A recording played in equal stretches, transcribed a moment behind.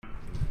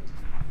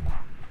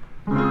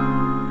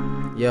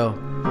Yo,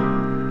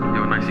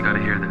 Nice, you gotta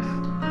hear this.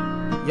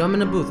 yo, I'm in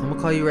the booth. I'm gonna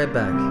call you right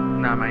back.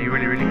 Nah, man, you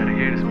really gotta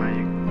hear this,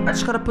 man. I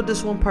just gotta put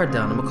this one part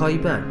down. I'm gonna call you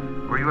back.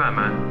 Where you at,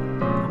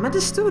 man? I'm at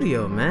the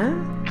studio,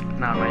 man.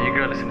 Nah, man, your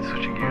girl listen to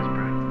Switching Gears,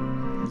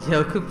 bro.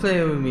 Yo, quit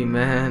playing with me,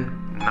 man.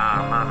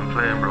 Nah, I'm not even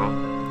playing, bro.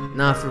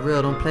 Nah, for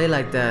real, don't play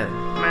like that.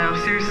 Man, I'm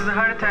serious as a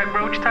heart attack,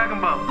 bro. What you talking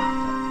about?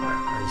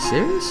 Are you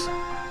serious?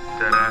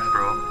 Dead ass,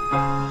 bro.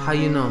 How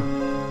you know?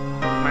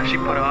 Man, she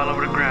put it all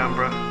over the ground,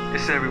 bro.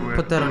 It's everywhere.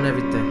 Put that on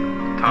everything.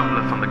 Top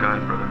left on the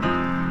guide, brother.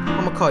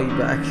 I'm gonna call you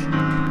back.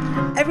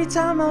 Every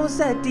time I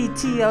was at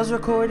DT, I was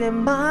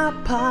recording my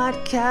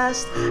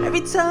podcast.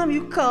 Every time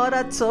you called,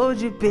 I told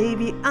you,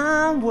 baby,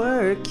 I'm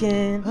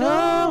working.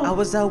 Oh. I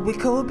was out with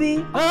Kobe,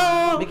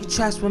 making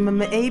tracks with my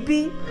man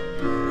AB.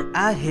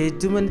 Out here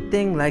doing the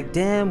thing like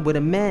damn with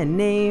a man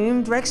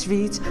named Rex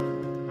Reeds.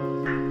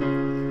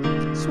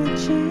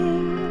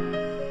 Switching.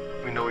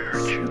 We know we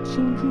hurt you.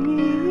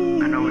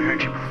 Switching. I know we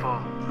hurt you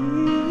before.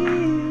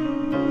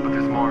 But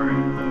there's more.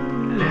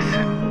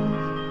 Listen.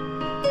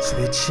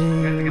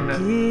 Switching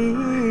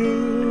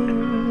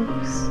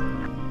gears.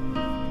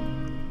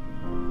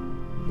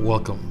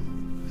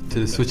 Welcome to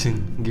the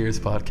Switching Gears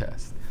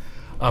podcast.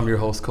 I'm your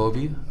host,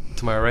 Kobe.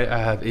 To my right, I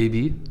have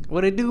AB.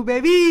 What it do,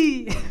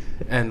 baby?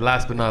 And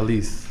last but not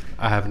least,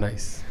 I have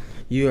Nice.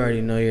 You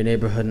already know your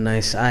neighborhood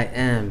Nice. I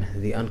am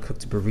the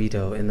uncooked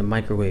burrito in the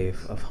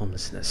microwave of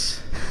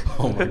homelessness.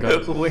 Oh my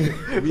God.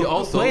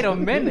 Wait a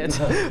minute.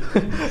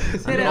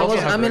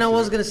 I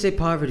was gonna say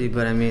poverty,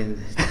 but I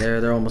mean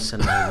they're almost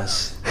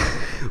synonymous.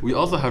 We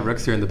also have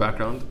Rex here in the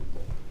background.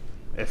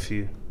 F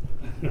you.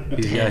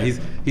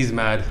 He's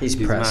mad. He's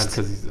mad pressed.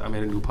 because I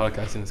made a new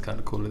podcast and it's kind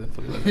of cooler than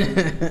Fully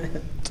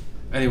Living.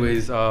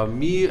 Anyways,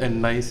 me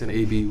and Nice and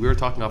AB, we were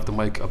talking off the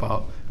mic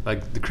about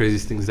like the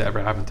craziest things that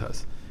ever happened to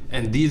us.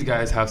 And these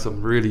guys have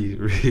some really,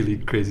 really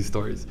crazy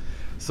stories.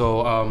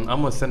 So I'm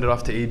going to send it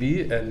off to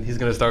AB, and he's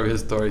going to start with his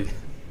story.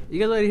 You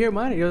guys ready to hear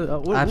mine?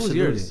 What was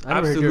yours? I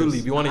never heard Absolutely. yours.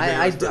 If you want to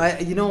hear yours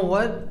first. You know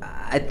what?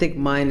 I think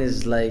mine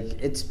is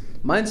like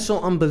mine's so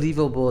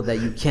unbelievable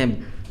that you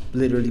can't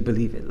literally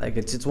believe it. Like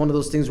it's one of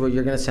those things where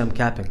you're gonna say I'm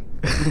capping.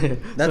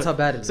 That's how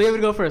bad it is. So you have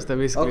to go first, then,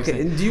 basically.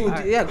 Okay. And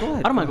yeah, go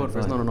ahead. I don't mind going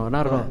first. No,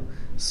 not at all.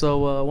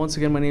 So once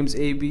again, my name's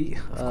AB.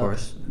 Of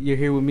course. You're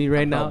here with me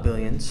right now.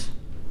 Billions.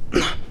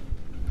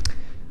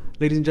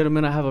 Ladies and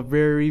gentlemen, I have a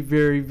very,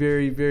 very,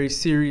 very, very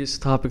serious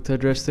topic to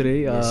address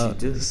today. Yes, you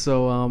do.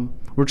 So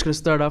we're just gonna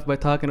start off by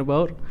talking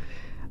about.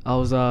 I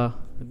was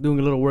doing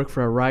a little work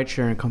for a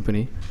ride-sharing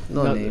company.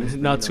 No names.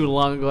 Not too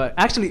long ago.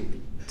 Actually,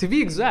 to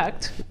be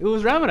exact, it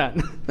was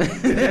Ramadan.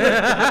 This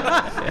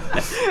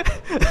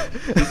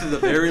is a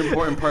very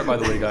important part, by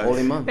the way, guys.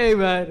 Holy month. Hey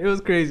man, it was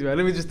crazy, man.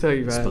 Let me just tell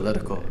you, man. It's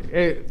political.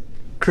 Hey,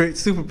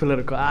 super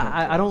political.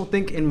 I don't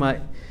think in my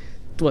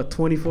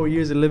 24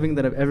 years of living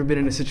that I've ever been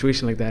in a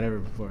situation like that ever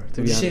before. To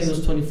Would be you say in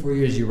honest, those 24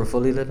 years you were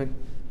fully living?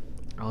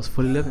 I was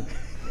fully living.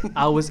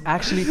 I was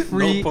actually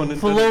free pun intended.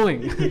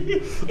 flowing.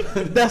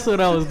 That's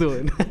what I was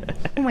doing.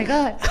 Oh my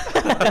god.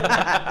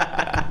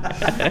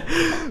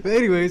 But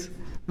anyways,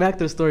 back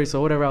to the story.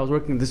 So whatever, I was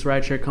working in this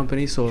rideshare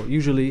company. So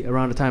usually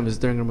around the time is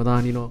during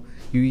Ramadan. You know,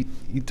 you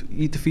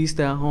eat the feast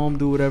at home,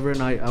 do whatever,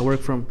 and I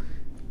work from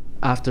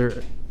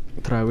after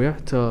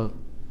Tarawih to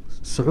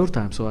Suhoor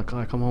time. So I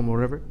come home or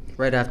whatever.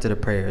 Right after the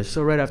prayers.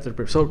 So right after the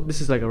prayer. So this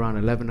is like around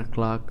 11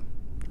 o'clock.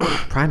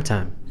 Prime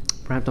time.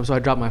 So I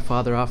dropped my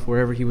father off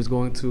wherever he was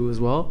going to as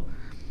well.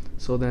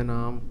 So then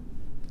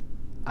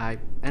I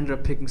ended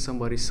up picking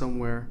somebody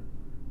somewhere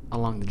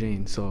along the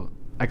Jane. So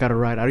I got a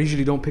ride. I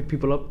usually don't pick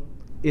people up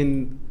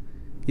in,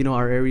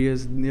 our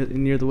areas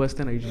near the West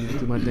End. I usually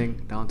do my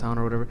thing downtown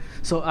or whatever.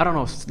 So I don't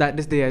know.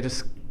 This day I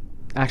just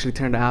actually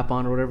turned the app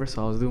on or whatever.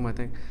 So I was doing my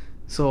thing.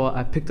 So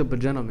I picked up a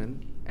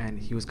gentleman, and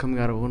he was coming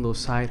out of one of those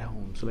side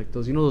homes. So like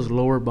those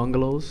lower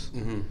bungalows.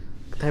 Mm-hmm.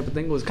 Type of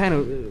thing. It was kind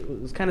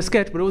of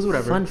sketch, but it was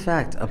whatever. Fun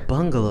fact, a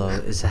bungalow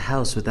is a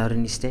house without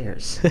any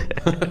stairs.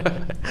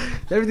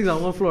 Everything's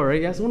on one floor,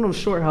 right? Yeah, it's one of those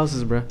short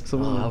houses, bro.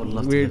 So I would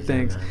love to weird live there,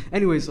 things. man.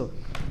 Anyway, so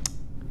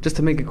just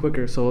to make it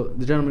quicker, so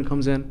the gentleman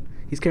comes in,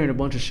 he's carrying a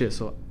bunch of shit.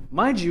 So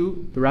mind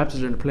you, the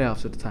Raptors are in the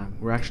playoffs at the time.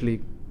 We're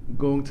actually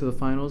going to the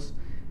finals.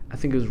 I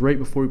think it was right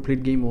before we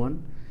played game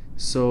 1.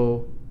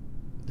 So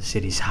The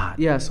city's hot.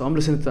 yeah, so I'm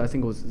listening to, I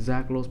think it was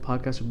Zach Lowe's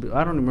podcast.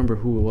 I don't remember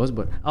who it was,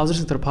 but I was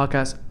listening to the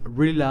podcast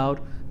really loud.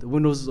 The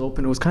windows was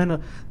open. It was kind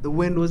of, the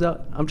wind was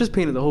out. I'm just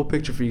painting the whole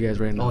picture for you guys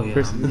right now. Oh, yeah.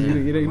 Personally, Yeah.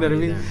 you know what I Might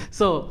be mean? there.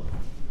 So,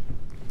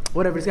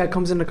 whatever, this guy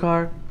comes in the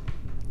car.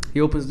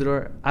 He opens the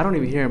door. I don't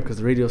even hear him because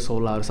the radio's so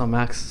loud. It's on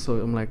max. So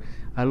I'm like,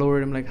 I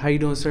lowered him, like, how you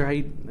doing, sir?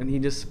 And he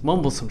just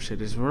mumbles some shit.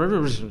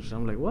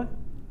 I'm like, what?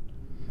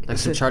 Like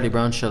some Charlie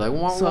Brown shit, like,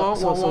 wah, wah, wah,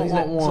 So he's wah,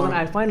 like, wah, so wah. then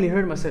I finally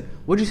heard him. I said,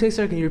 what'd you say,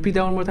 sir? Can you repeat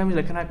that one more time? He's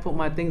like, can I put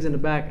my things in the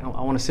back? I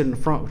want to sit in the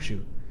front with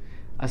you.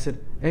 I said,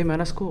 hey man,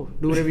 that's cool.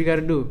 Do whatever you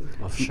gotta do.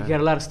 Oh, for You sure. got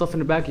a lot of stuff in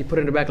the back. You put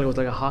it in the back like it was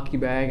like a hockey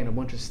bag and a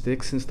bunch of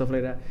sticks and stuff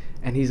like that.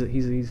 And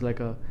he's like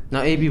a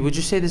Now, AB, would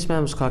you say this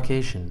man was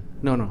Caucasian?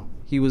 no.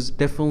 He was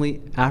definitely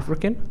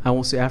African. I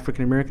won't say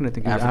African American. I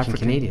think he was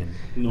African Canadian.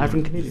 No,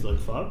 African he's Canadian. like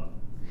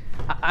fuck.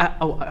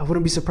 I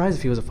wouldn't be surprised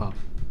if he was a fob.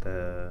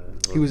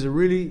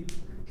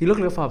 He looked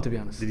like a fob, to be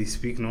honest. Did he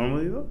speak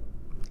normally though?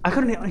 I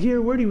couldn't hear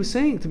a word he was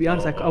saying, to be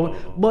honest.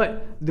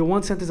 But the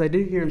one sentence I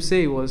did hear him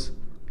say was,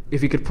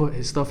 if he could put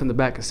his stuff in the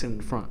back and sit in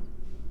the front.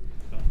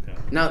 Okay.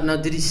 Now,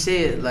 did he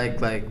say it like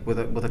with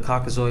a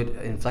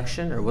Caucasoid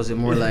inflection, or was it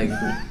more like,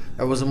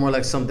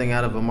 something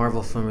out of a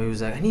Marvel film where he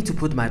was like, I need to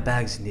put my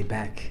bags in the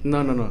back?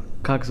 No.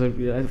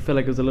 Caucasoid, I feel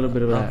like it was a little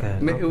bit of that.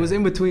 Okay. It was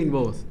in between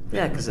both.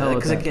 Yeah, because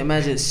I can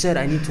imagine it said,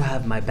 I need to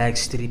have my bag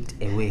stripped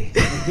away.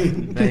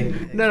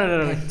 Like,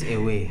 No. packed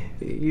away.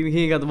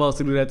 He ain't got the balls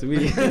to do that to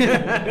me.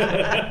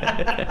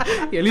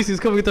 Yeah, at least he was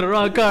coming to the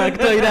wrong car, I can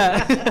tell you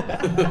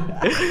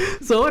that.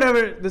 So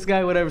whatever, this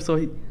guy, whatever.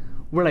 So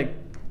we're like,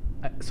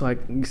 so I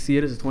can see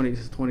it as a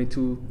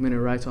 22-minute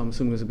ride. So I'm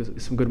assuming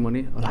it's some good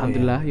money.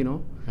 Alhamdulillah, you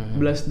know. Mm-hmm.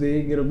 Blessed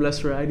day, get a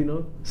blessed ride, you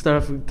know.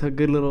 Start off with a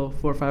good little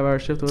 4 or 5 hour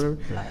shift or whatever.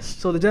 Blessed.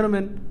 So the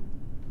gentleman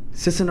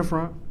sits in the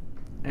front,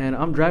 and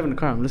I'm driving the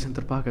car. I'm listening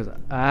to the podcast.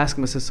 I asked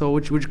him, I said, so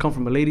where'd you come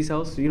from? A lady's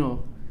house, you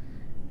know?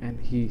 And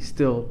he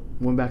still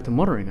went back to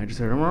muttering. I just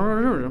heard,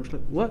 I'm just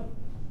like, what?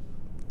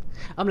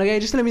 I'm like, hey,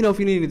 just let me know if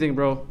you need anything,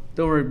 bro.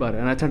 Don't worry about it.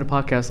 And I turned the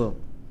podcast up.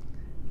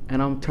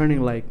 And I'm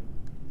turning like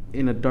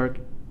in a dark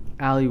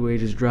alleyway,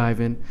 just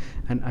driving.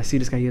 And I see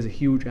this guy, he has a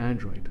huge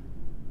Android.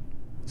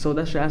 So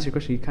that should answer your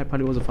question. He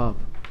probably was a fob.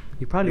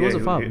 He probably was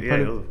a fob. He was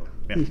a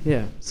fob.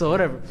 Yeah. So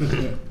whatever.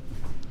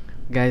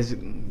 Guys, I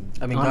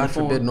mean, on God the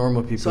phone. forbid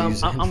normal people So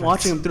use I'm Androids.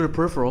 watching him through the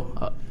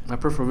peripheral, my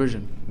peripheral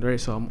vision, right?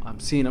 So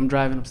I'm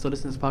driving, I'm still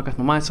listening to this podcast.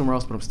 My mind's somewhere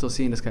else, but I'm still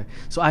seeing this guy.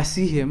 So I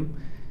see him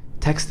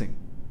texting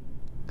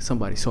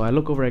somebody. So I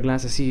look over, I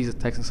glance, I see he's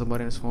texting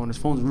somebody on his phone. His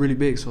phone's really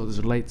big, so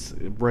there's lights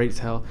bright as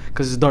hell,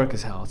 because it's dark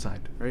as hell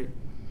outside, right?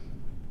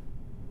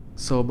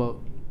 So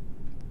about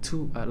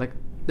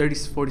 30,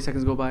 40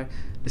 seconds go by,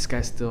 this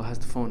guy still has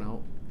the phone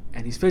out.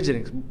 And he's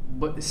fidgeting,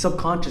 but it's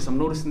subconscious. I'm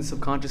noticing this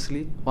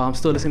subconsciously while I'm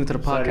still listening to the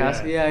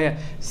podcast. Yeah.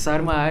 Side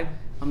of my eye.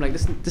 I'm like,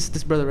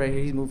 this brother right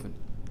here, he's moving.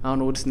 I don't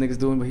know what this nigga's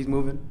doing, but he's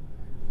moving.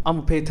 I'm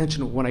gonna pay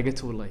attention when I get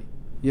to a light,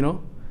 you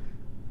know?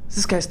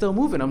 This guy's still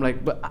moving. I'm like,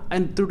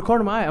 and through the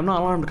corner of my eye, I'm not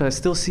alarmed because I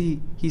still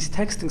see he's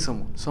texting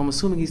someone. So I'm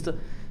assuming he's still.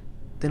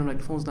 Then I'm like,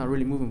 the phone's not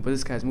really moving, but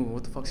this guy's moving.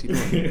 What the fuck's he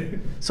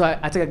doing? So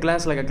I take a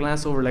glance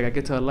over, like I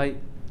get to a light,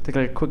 take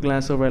like a quick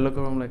glance over, I look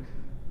over, I'm like.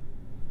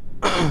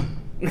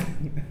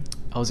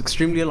 I was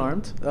extremely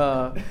alarmed.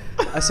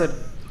 I said,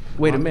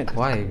 wait a minute.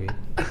 Why?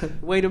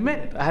 Wait a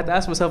minute. I had to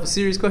ask myself a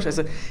serious question. I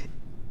said,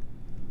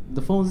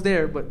 the phone's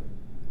there, but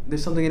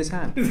there's something in his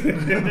hand.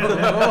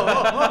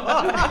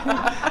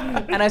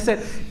 And I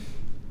said,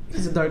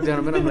 he's a dark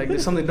gentleman. I'm like,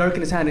 there's something dark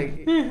in his hand.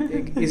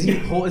 Is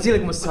he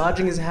like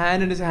massaging his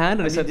hand in his hand?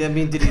 And I said,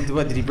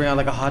 did he bring out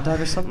like a hot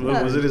dog or something?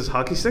 Was it his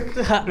hockey stick?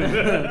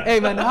 Hey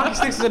man, the hockey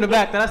sticks is in the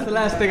back. That's the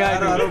last thing I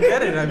do. I don't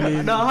get it. I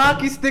mean, the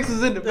hockey sticks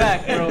is in the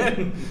back,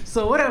 bro.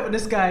 So whatever.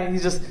 This guy,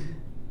 he's just.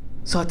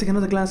 So I take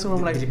another glance over.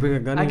 I'm like, did he bring a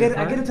gun? I get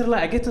into the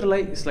light. I get to the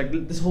light. It's like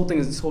this whole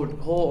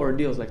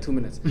ordeal is like 2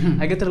 minutes.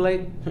 I get to the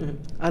light.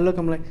 I look.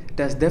 I'm like,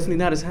 that's definitely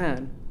not his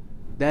hand.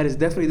 That is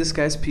definitely this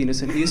guy's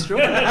penis, and he's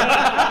stroking it.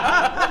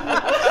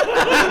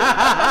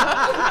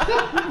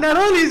 Not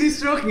only is he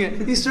stroking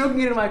it, he's stroking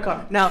it in my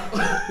car. Now,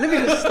 let me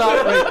just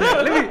stop right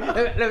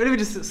there. Let me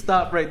just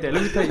stop right there.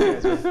 Let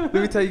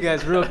me tell you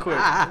guys real quick.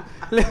 I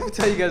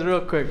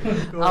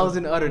was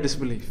in utter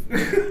disbelief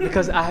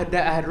because I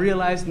had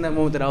realized in that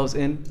moment that I was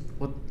in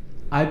what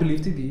I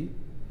believe to be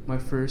my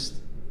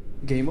first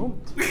gay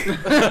moment.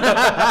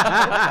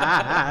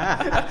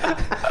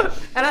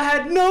 And I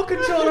had no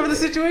control over the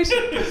situation.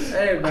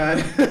 hey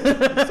man.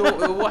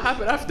 So what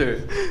happened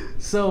after?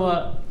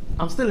 So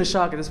I'm still in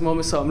shock at this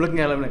moment. So I'm looking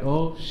at him like,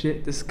 oh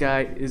shit, this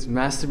guy is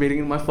masturbating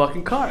in my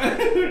fucking car.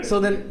 So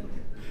then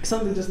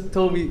something just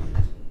told me,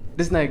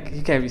 this night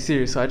he can't be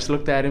serious. So I just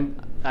looked at him.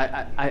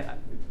 I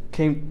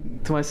came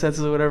to my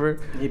senses or whatever.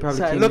 He probably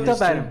so I came looked to up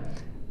his at too. him.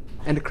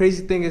 And the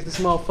crazy thing is, this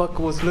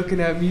motherfucker was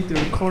looking at me through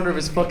the corner of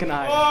his fucking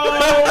eye.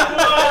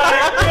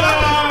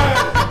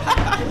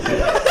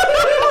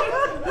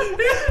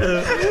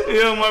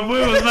 Yo, my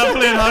boy was not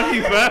playing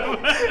hockey, fam.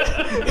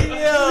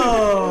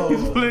 Yo.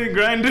 He's playing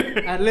grinder.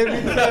 And let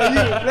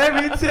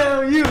me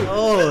tell you,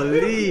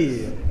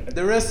 Holy.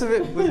 the rest of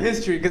it was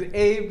history because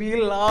AB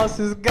lost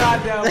his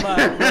goddamn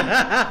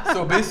mind.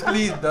 So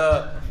basically,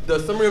 the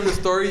summary of the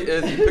story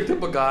is he picked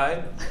up a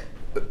guy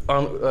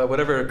on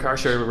whatever car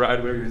share ride,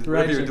 whatever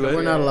you're doing.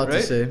 We're not allowed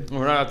to say.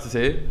 We're not allowed to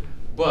say.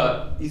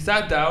 But he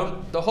sat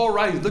down the whole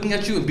ride. He's looking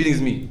at you and beating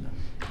his meat.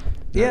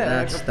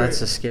 Yeah,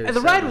 That's a scary. And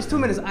the ride was 2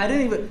 minutes. I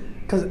didn't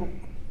even because.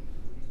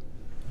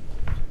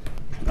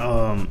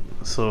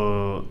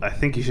 So I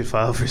think you should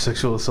file for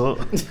sexual assault.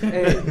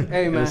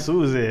 Hey man. Sue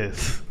his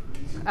ass.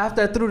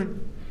 After I threw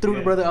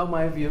the brother out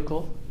my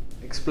vehicle,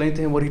 explained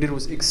to him what he did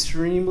was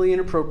extremely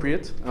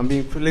inappropriate. I'm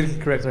being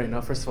politically correct right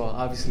now. First of all,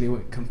 obviously it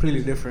went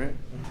completely different.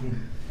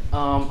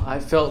 I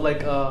felt like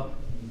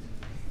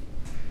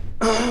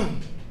Did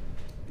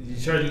you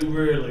charge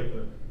Uber like?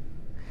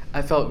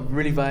 I felt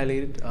really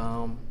violated.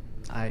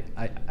 I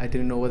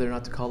didn't know whether or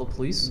not to call the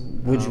police,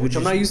 Would which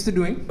I'm not used to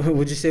doing.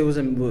 Would you say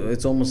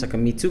it's almost like a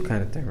Me Too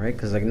kind of thing, right?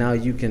 Because like now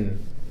you can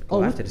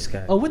go after this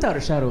guy. Oh, without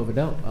a shadow of a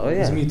doubt. Oh, It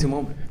was a yeah. Me Too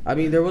moment. I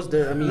mean,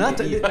 I mean, Not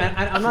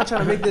to, I'm not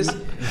trying to make this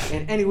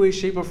in any way,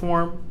 shape, or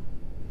form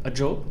a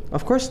joke.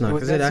 of course not,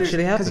 because it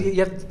actually happened. Because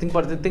you have to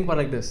think about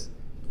it like this.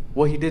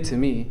 What he did to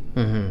me.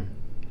 Mm-hmm.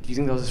 Do you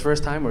think that was his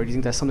first time, or do you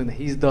think that's something that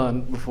he's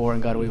done before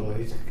and got away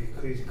with?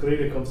 He's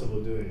clearly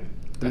comfortable doing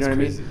it. You know what I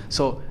mean?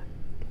 So,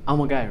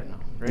 I'm a guy right now,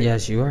 right?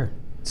 Yes, you are.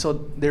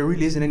 So there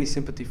really isn't any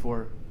sympathy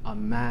for a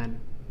man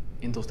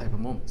in those type of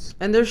moments.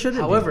 And there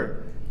shouldn't.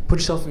 However, put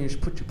yourself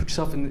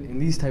in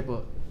these type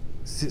of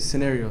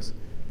scenarios.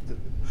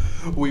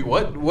 Wait,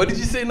 what? What did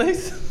you say,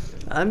 Nice?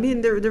 I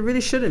mean, there really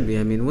shouldn't be.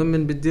 I mean,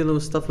 women be dealing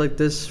with stuff like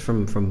this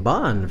from the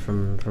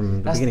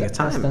beginning of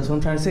time. That's what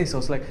I'm trying to say. So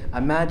it's like,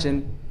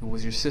 imagine it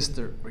was your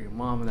sister or your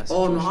mom in that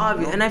Oh situation. no,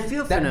 obvious. And I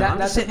feel for them. I'm that's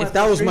just saying, like if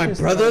that was my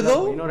frustration brother still on that though,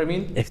 level, you know what I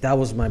mean? if that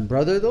was my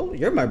brother though,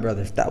 you're my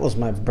brother. If that was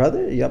my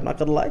brother, yeah, I'm not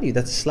gonna lie to you.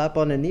 That's a slap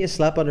on the knee, a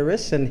slap on the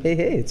wrist, and hey,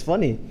 it's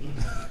funny.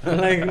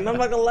 Like, I'm not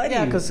gonna lie to you.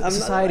 Yeah, because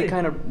society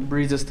kind of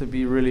breeds us to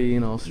be really,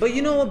 But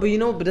you know what?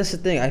 But that's the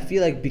thing. I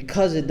feel like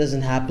because it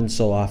doesn't happen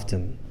so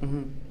often,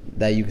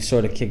 that you can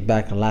sort of kick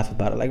back and laugh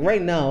about it. Like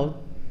right now,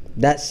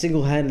 that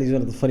single-handedly is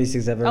one of the funniest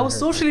things I've ever I was heard.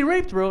 socially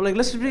raped, bro. Like,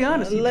 let's be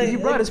honest. He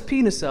brought his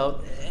penis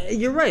out.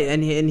 You're right,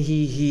 and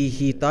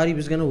he thought he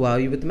was gonna wow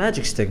you with the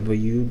magic stick, but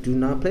you do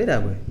not play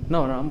that way.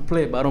 No, I'm gonna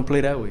play it, but I don't play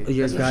that way.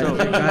 You're That's for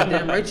sure.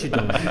 goddamn right you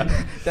don't.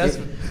 That's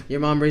Your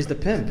mom raised a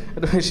pimp.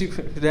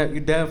 you're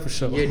damn for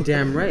sure. You're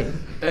damn right.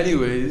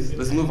 Anyways,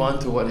 let's move on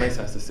to what Nice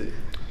has to say.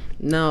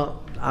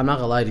 Now, I'm not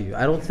gonna lie to you.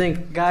 I don't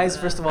think. Guys,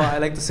 first of all, I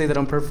like to say that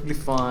I'm perfectly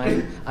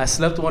fine. I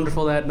slept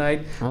wonderful that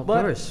night. Of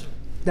but course.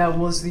 that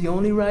was the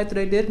only ride that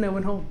I did, and I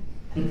went home.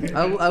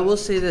 I will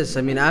say this.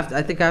 I mean,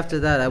 I think after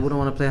that, I wouldn't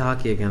want to play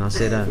hockey again. I'll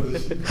say that.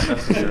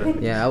 That's for sure.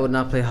 Yeah, I would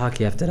not play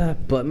hockey after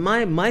that. But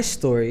my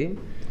story.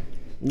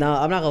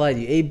 Now, I'm not gonna lie to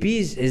you.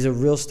 AB's is a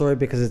real story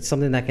because it's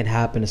something that can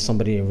happen to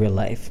somebody in real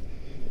life.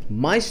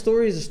 My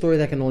story is a story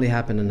that can only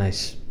happen to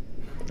Nice.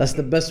 That's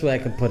the best way I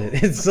can put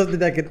it. It's something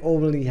that can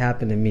only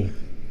happen to me.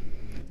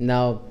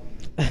 Now,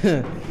 I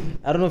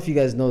don't know if you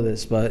guys know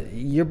this, but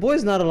your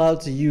boy's not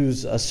allowed to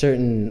use a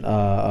certain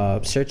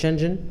search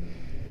engine.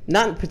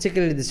 Not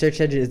particularly the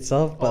search engine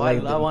itself, but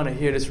I want to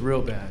hear this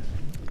real bad.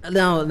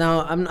 Now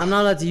I'm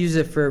not allowed to use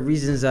it for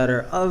reasons that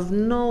are of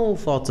no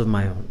fault of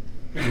my own.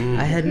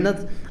 I had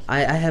nothing.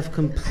 I have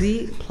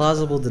complete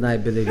plausible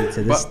deniability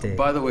to this day.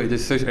 By the way,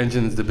 this search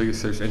engine is the biggest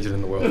search engine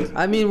in the world.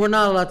 I mean, we're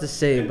not allowed to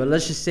say it, but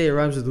let's just say it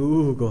rhymes with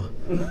ooh go.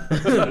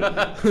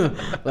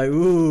 Like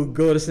ooh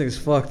go, this nigga's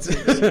fucked.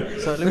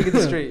 So let me get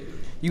this straight.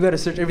 You gotta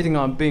search everything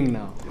on Bing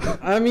now.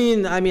 I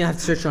mean, I have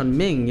to search on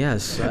Ming,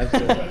 yes. I have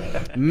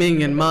to,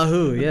 Ming and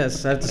Mahu,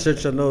 yes. I have to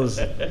search on those.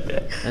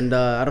 And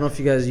I don't know if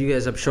you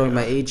guys, I'm showing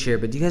my age here,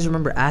 but do you guys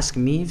remember Ask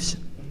Meeves?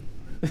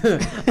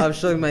 I'm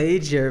showing my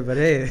age here, but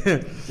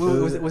hey.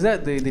 Was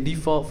that the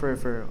default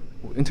for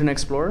Internet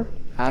Explorer?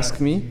 Ask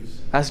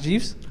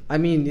Jeeves? I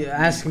mean,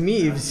 Ask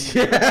Meeves.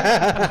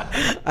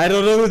 I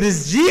don't know who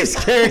this Jeeves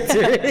character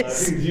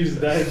is. I think Jeeves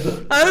died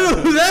though. I don't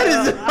know who that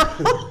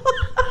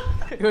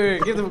is.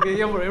 Wait, give them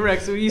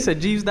Rex. You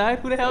said Jeeves died?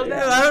 Who the hell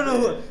died? I don't know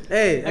who.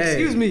 Hey,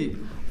 Excuse me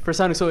for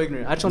sounding so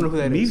ignorant. I just don't know who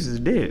that Meeves is. is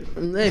dead.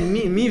 Hey,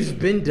 Meeves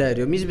been dead.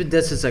 Yo. Meeves been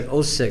dead since like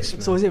 06.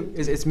 Man. So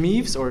it's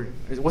Meeves or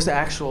what's the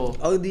actual?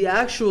 Oh, the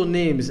actual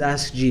name is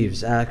Ask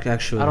Jeeves.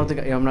 Actually, I don't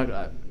think I'm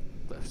not.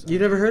 You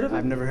never heard of it?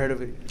 I've never heard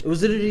of it. It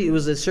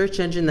was a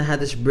search engine that had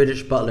this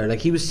British butler. Like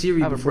he was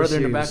Siri I have a before brother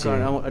in Siri the was Siri.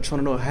 background. I just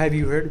want to know. Have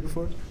you heard it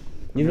before?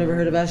 You've never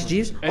heard of Ask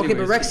Jeeves? Okay, but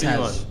Anyways, Rex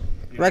continue has. on.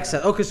 Rex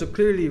has. Okay, so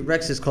clearly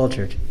Rex is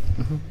cultured.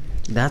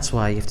 That's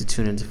why you have to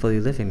tune into Fully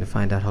Living to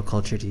find out how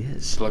cultured he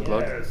is. Glug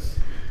glug. Yes.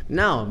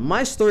 Now,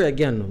 my story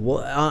again.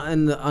 Well,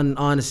 on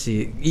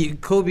honesty,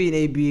 Kobe and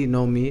AB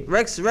know me.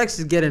 Rex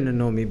is getting to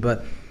know me,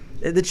 but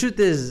the truth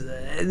is,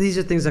 these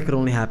are things that could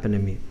only happen to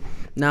me.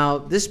 Now,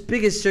 this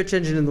biggest search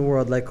engine in the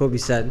world, like Kobe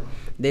said,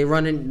 they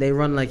run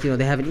like,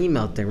 they have an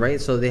email thing, right?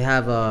 So they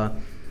have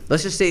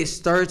let's just say it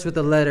starts with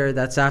a letter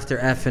that's after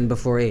F and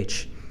before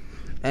H,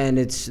 and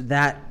it's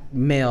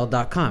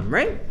thatmail.com,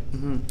 right?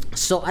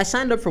 So I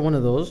signed up for one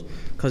of those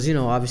because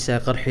obviously I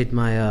qarhit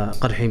my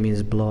qarhi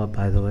means blow up,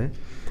 by the way.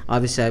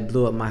 Obviously I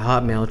blew up my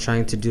Hotmail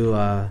trying to do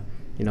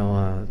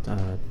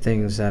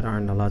things that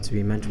aren't allowed to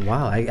be mentioned.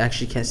 Wow, I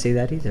actually can't say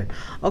that either.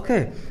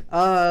 Okay,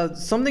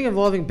 something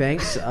involving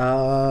banks.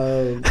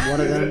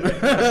 One of them.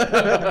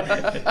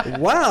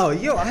 Wow,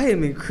 yo, I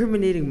am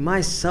incriminating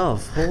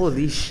myself.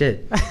 Holy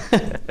shit.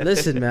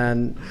 Listen,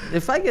 man,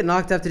 if I get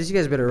knocked after this, you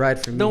guys better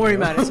ride for me. Don't worry,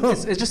 bro. man.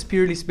 It's just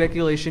purely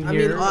speculation I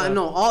here. mean,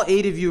 no, all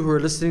 8 of you who are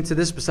listening to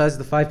this, besides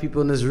the 5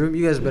 people in this room,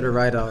 you guys better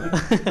ride out.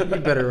 You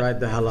better ride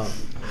the hell out.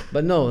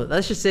 But no,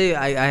 let's just say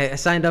I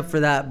signed up for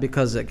that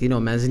because, like,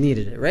 man's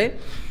needed it, right?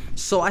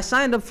 So I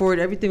signed up for it.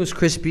 Everything was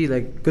crispy,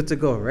 like, good to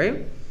go,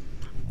 right?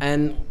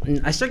 And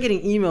I start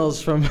getting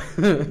emails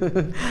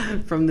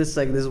from this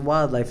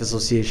wildlife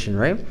association,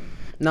 right?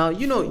 Now,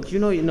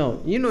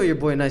 your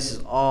boy Nice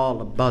is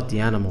all about the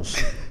animals.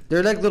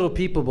 They're like little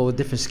people, but with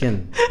different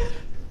skin.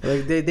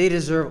 Like they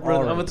deserve Bro,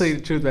 all I'm gonna rights. tell you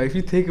the truth, man. If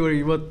you take it where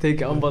you want to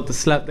take it, I'm about to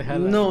slap the hell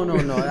out of No,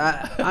 you. no, no.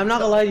 I'm not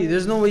gonna lie to you.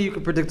 There's no way you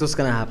can predict what's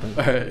gonna happen.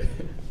 All right.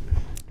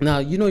 Now,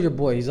 you know your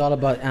boy. He's all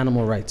about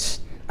animal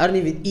rights. I don't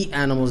even eat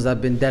animals that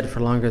have been dead for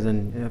longer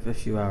than a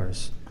few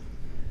hours.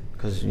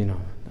 Because, you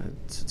know,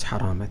 it's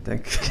haram, I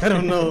think. I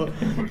don't know.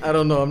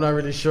 I'm not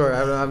really sure.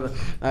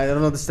 I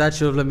don't know the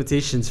statute of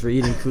limitations for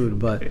eating food.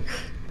 But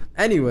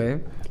anyway,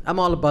 I'm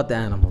all about the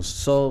animals.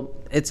 So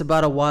it's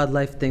about a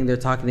wildlife thing. They're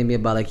talking to me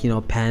about, like, you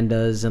know,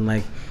 pandas and,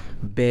 like,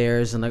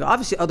 bears and, like,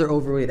 obviously other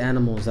overweight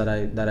animals that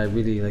I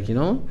really, like, you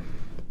know,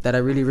 that I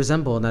really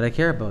resemble and that I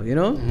care about, you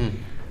know? Mm-hmm.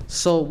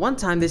 So one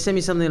time they sent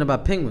me something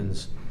about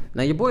penguins.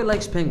 Now your boy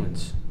likes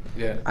penguins.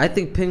 Yeah. I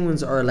think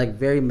penguins are like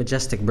very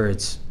majestic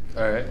birds,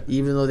 All right.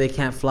 even though they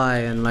can't fly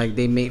and like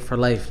they mate for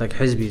life like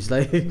hizbis.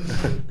 Like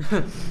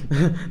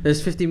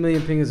there's 50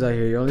 million penguins out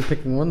here. You're only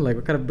picking one. Like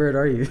what kind of bird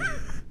are you?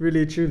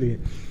 Really, truly.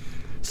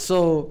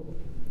 So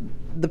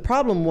the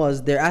problem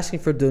was they're asking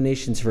for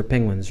donations for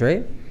penguins,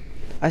 right?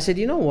 I said,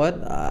 you know what?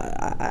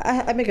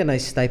 I make a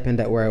nice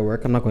stipend at where I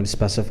work. I'm not going to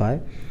specify.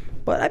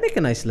 But I make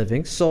a nice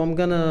living, so I'm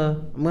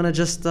gonna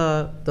just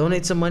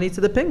donate some money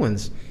to the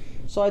penguins.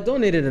 So I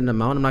donated an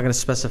amount. I'm not gonna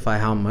specify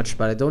how much,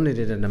 but I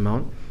donated an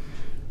amount,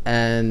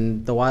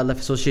 and the Wildlife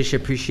Association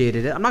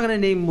appreciated it. I'm not gonna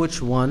name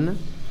which one,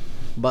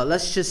 but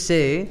let's just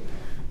say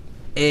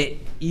it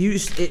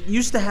used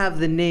to have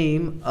the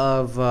name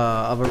of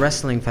a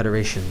wrestling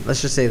federation.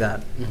 Let's just say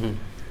that. Mm-hmm.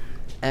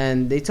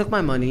 And they took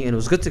my money, and it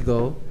was good to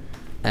go,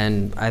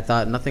 and I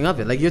thought nothing of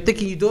it. Like you're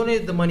thinking you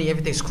donated the money,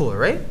 everything's cool,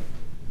 right?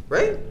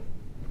 Right?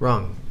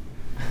 Wrong.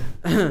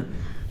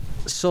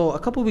 So a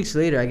couple weeks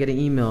later, I get an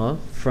email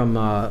from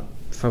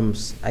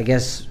I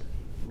guess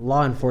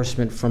law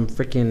enforcement from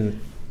freaking,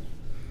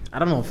 I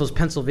don't know if it was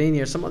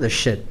Pennsylvania or some other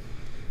shit.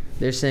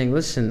 They're saying,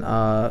 listen,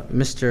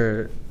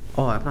 Mr.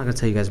 Oh, I'm not gonna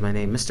tell you guys my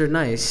name, Mr.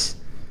 Nice.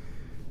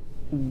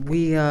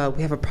 We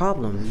have a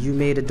problem. You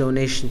made a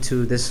donation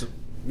to this,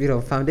 you know,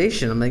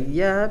 foundation. I'm like,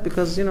 yeah,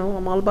 because you know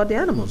I'm all about the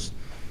animals.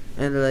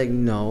 And they're like,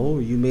 no,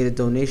 you made a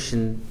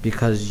donation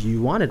because you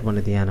wanted one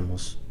of the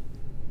animals.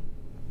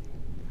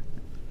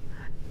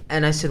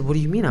 And I said, what do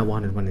you mean I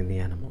wanted one of the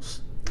animals?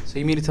 So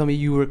you mean to tell me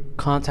you were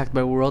contacted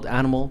by World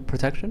Animal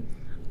Protection?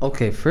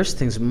 Okay, first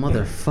things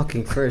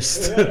motherfucking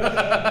first.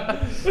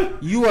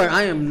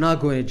 I am not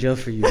going to jail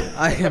for you.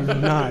 I am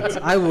not.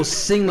 I will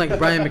sing like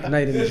Brian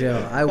McKnight in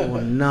jail. I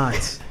will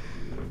not.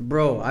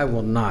 Bro, I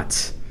will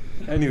not.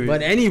 Anyway.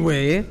 But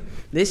anyway,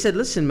 they said,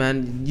 listen,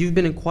 man, you've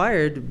been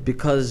inquired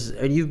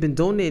and you've been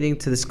donating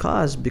to this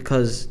cause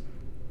because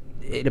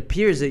it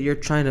appears that you're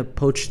trying to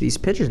poach these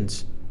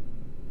pigeons.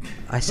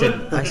 I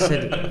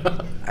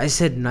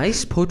said,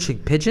 nice poaching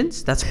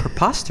pigeons? That's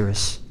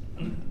preposterous.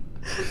 You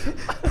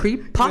better be very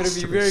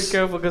Preposterous.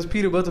 careful because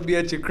Peter about to be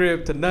at your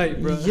crib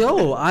tonight, bro.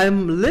 Yo,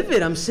 I'm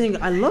livid. I'm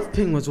saying I love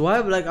penguins. Why?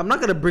 Like, I'm not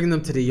gonna bring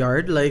them to the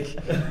yard. Like,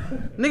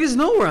 niggas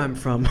know where I'm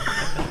from.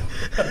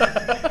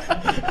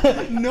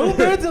 No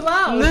birds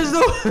allowed.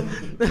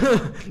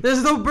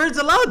 There's no birds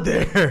allowed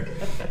there.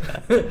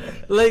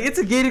 Like, it's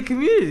a gated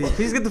community.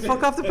 Please get the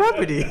fuck off the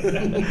property.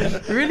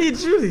 Really and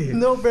truly.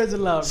 No birds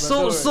allowed,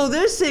 bro. So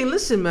they're saying,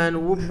 listen,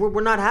 man,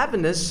 we're not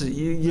having this.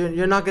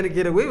 You're not gonna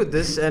get away with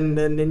this, and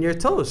you're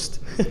toast.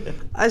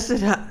 I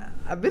said,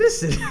 I'm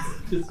innocent.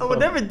 I would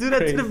never do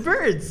that to the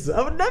birds.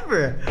 I would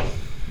never.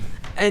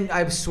 And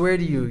I swear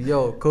to you,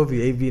 yo, Kobe,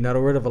 AB, not a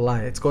word of a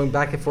lie. It's going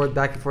back and forth,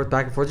 back and forth,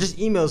 back and forth. Just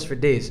emails for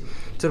days.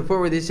 To the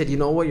point where they said, you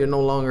know what, you're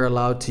no longer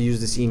allowed to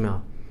use this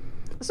email.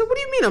 I said, what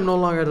do you mean I'm no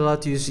longer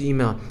allowed to use the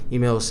email?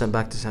 Email was sent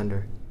back to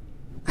sender.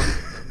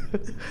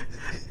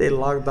 They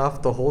logged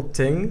off the whole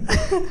thing.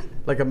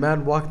 Like a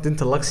man walked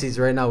into Luxie's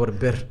right now with a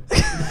bir.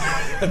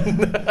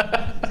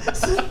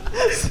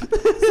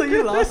 So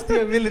you lost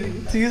the ability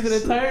to use an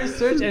entire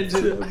search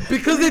engine.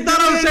 Because they thought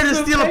I was trying to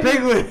steal a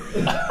penguin.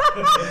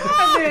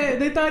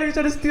 And they thought you were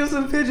trying to steal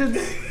some pigeons.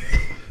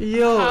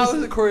 Yo. How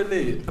does it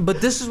correlate? But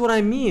this is what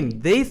I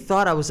mean. They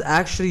thought I was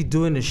actually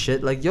doing this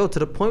shit. Like, yo, to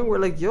the point where,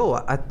 like, yo,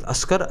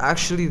 Ascud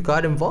actually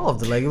got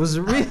involved. Like, it was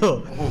real.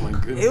 Oh my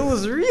goodness. It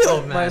was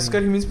real, man. By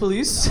Scott, he means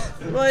police.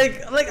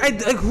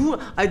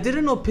 I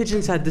didn't know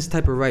pigeons had this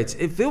type of rights.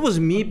 If it was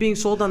me being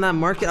sold on that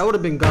market, I would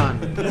have been gone.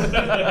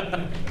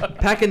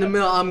 Pack in the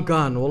mail, I'm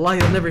gone. Wallahi,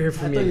 you'll never hear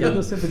from me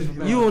again.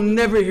 You will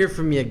never hear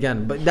from me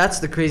again. But that's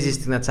the craziest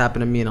thing that's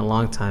happened to me in a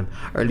long time,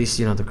 or at least,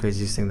 you know, the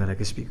craziest thing that I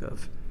could speak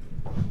of.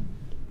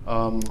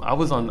 I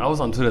was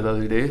on Twitter the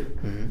other day,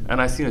 and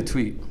I seen a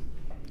tweet.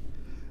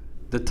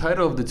 The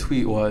title of the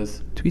tweet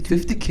was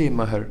 50K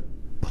Maher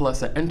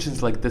plus an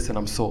entrance like this and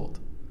I'm sold.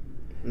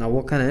 Now,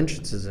 what kind of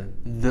entrance is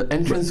it? The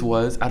entrance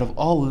was out of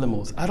all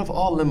limos,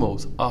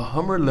 a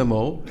Hummer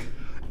limo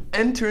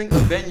entering a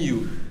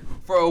venue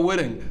for a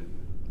wedding.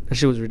 That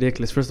shit was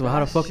ridiculous. First of all,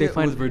 how the fuck they Shit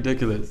was find?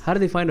 ridiculous. How did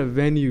they find a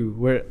venue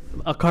where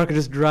a car could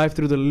just drive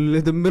through the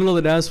middle of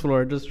the dance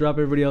floor and just drop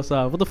everybody else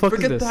off? What the fuck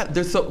Forget is this? that.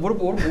 There's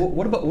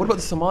what about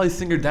the Somali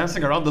singer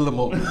dancing around the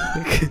limo?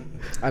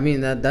 I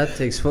mean, that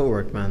takes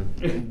footwork, man.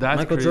 That's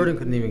Michael crazy. Jordan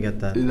couldn't even get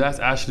that. That's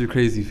actually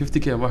crazy.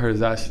 50K Maher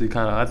is actually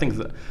kind of. I think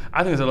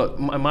it's a lot.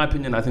 In my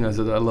opinion, I think it's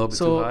a little bit too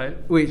So high.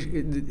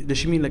 wait, does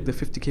she mean like the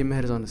 50K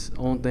Meher is on his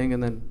own thing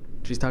and then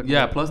she's talking?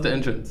 Yeah, about, plus the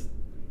entrance.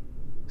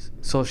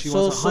 So she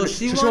So- wants so 100,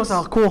 she she wants a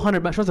wants- cool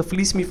 100 bands. She wants to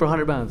fleece me for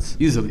 100 bands.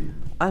 Easily.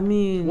 I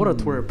mean, What a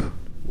twerp.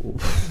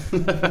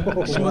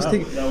 She must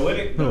take That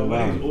wedding, Oh,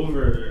 wow.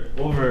 over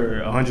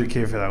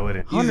 100K for that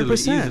wedding.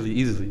 100%.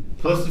 Easily.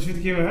 Plus the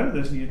 50K in hand,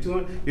 that's you're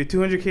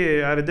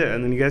 200K out of debt,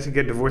 and then you guys can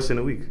get divorced in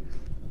a week.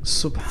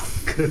 Shit,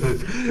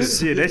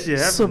 that shit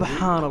happens.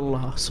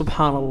 Subhanallah.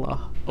 Subhanallah.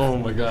 Oh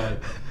my god.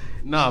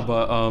 Nah,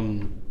 but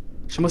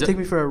She must take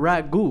me for a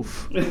rat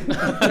goof.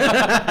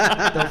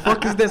 The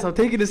fuck is this? I'm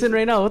taking this in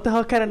right now. What the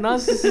hell kind of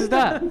nonsense is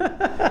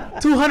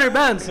that? 200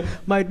 bands.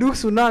 My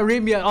dukes will not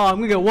rate me at all. I'm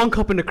gonna get 1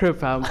 cup in the crib,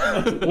 fam.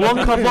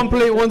 1 cup, 1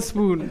 plate, 1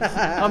 spoon.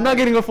 I'm not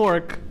getting a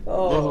fork.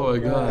 oh my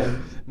god.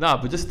 Nah,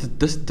 but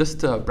just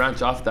to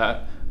branch off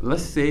that,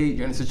 let's say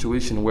you're in a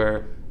situation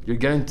where you're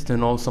getting to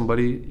know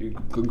somebody,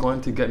 you're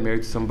going to get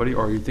married to somebody,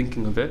 or you're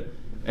thinking of it,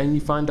 and you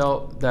find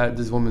out that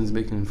this woman's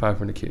making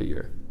 500K a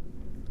year.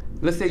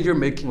 Let's say you're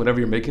making whatever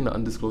you're making, the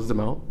undisclosed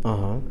amount,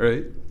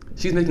 right?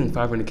 She's making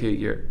 500K a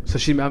year. So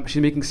she's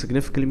making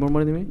significantly more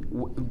money than me?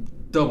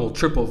 Double,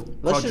 triple,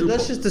 quadruple.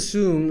 let's just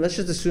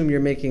assume you're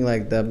making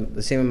like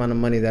the same amount of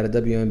money that a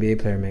WNBA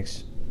player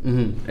makes.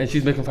 And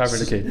she's making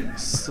 500K.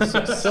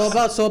 So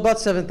about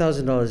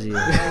 $7,000 a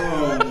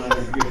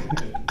year.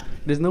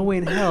 There's no way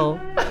in hell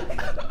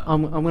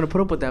I'm gonna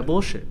put up with that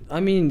bullshit. I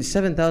mean,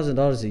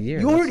 $7,000 a year.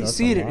 You already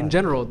see it in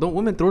general. Don't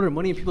women throw their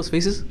money in people's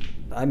faces?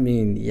 I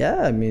mean,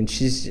 yeah. I mean,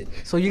 she's.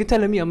 So you're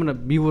telling me I'm gonna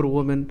be with a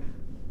woman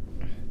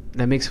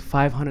that makes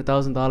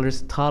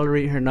 $500,000,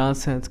 tolerate her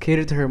nonsense,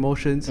 cater to her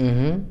emotions,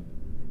 Mm-hmm.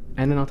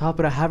 and then on top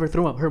of that, have her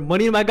throw up her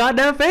money in my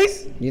goddamn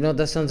face? You know what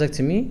that sounds like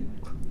to me?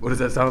 What does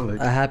that sound like?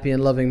 A happy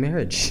and loving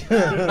marriage.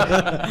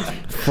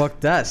 Fuck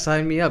that.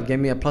 Sign me up. Get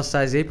me a plus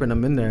size apron.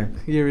 I'm in there.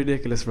 You're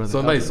ridiculous, brother.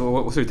 So nice. So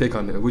what's your take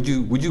on it? Would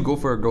you go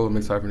for a girl who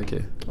makes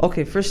 500K?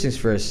 Okay, first things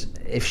first.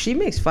 If she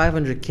makes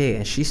 $500K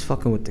and she's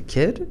fucking with the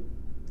kid,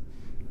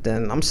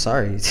 then I'm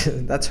sorry.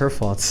 That's her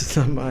fault. It's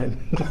not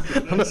mine.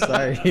 I'm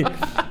sorry.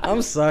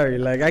 I'm sorry.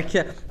 Like I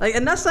can't. Like,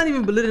 and that's not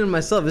even belittling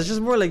myself. It's just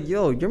more like,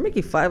 yo, you're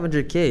making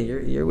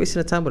 $500K. You're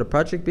wasting the time with a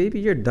project baby.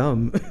 You're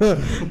dumb.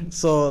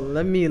 So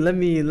let me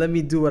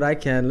do what I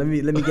can. Let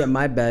me get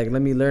my bag.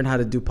 Let me learn how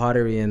to do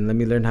pottery and let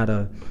me learn how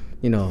to,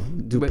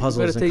 do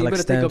puzzles and you collect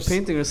better stamps. take up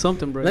painting or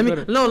something, bro. Let You me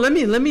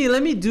better-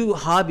 let me do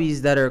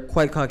hobbies that are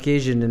quite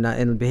Caucasian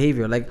in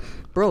behavior. Like,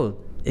 bro,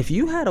 if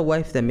you had a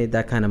wife that made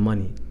that kind of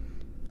money,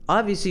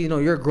 obviously,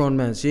 you're a grown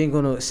man, so you ain't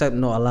gonna accept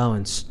no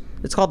allowance.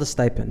 It's called a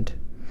stipend.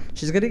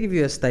 She's gonna give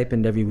you a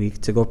stipend every week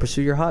to go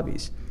pursue your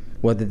hobbies,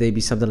 whether they be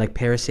something like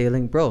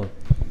parasailing, bro.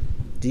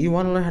 Do you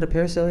want to learn how to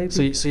parasail?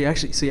 AB? So you're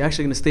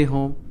actually gonna stay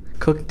home,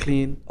 cook and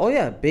clean. Oh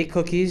yeah, bake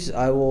cookies.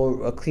 I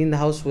will clean the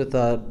house with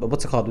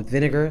what's it called, with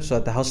vinegar, so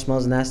that the house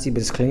smells nasty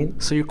but it's clean.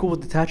 So you're cool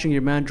with detaching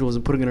your man jewels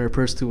and putting it in her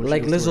purse too. when she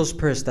Like goes to work. Lizzo's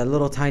purse, that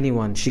little tiny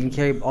one. She can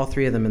carry all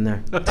 3 of them in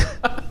there.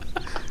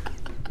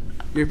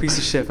 You're a piece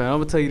of shit, man. I'm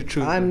gonna tell you the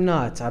truth. I'm man.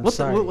 not. I'm What,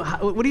 sorry.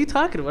 what are you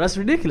talking about? That's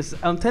ridiculous.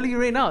 I'm telling you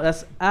right now,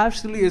 that's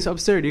absolutely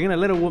absurd. You're gonna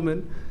let a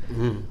woman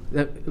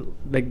that,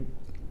 like,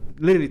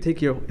 literally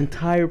take your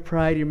entire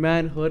pride, your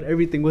manhood,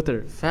 everything with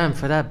her. Fam,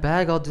 for that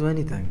bag, I'll do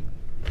anything.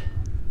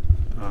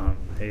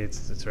 Hey,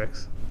 it's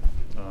Rex.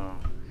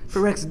 For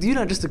Rex, do you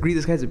not just agree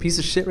this guy's a piece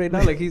of shit right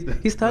now? Like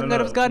he's talking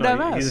out of his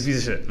goddamn ass. He's a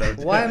piece of shit. No,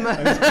 Why am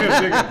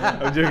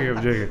I- I'm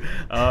joking.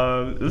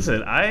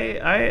 Listen, I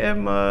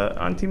am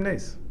on Team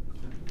Nice.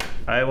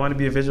 I want to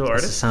be a visual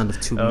That's the artist. sound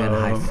of 2 men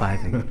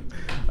high-fiving.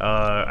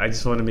 I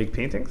just want to make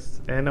paintings,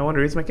 and I want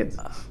to raise my kids.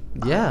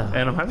 Yeah.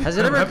 And I'm happy. Has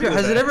it I'm ever happy with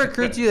has it that. ever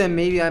occurred to you that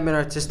maybe I'm an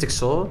artistic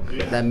soul?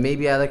 That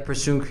maybe I like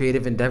pursuing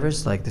creative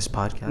endeavors like this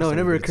podcast? No, it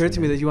never occurred to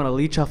me that you want to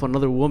leech off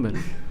another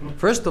woman.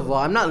 First of all,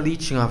 I'm not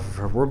leeching off of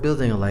her. We're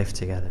building a life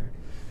together.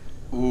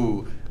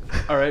 Ooh.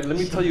 All right. Let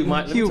me tell you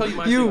my take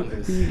on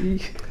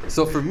this.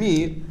 So for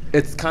me,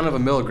 it's kind of a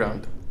middle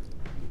ground,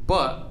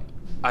 but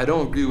I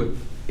don't agree with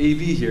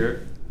AB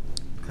here.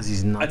 Because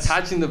he's nuts.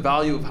 Attaching the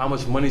value of how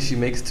much money she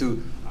makes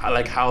to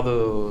like how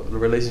the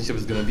relationship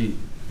is gonna be.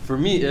 For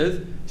me,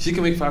 is she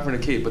can make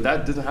 500K, but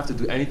that doesn't have to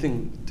do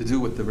anything to do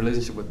with the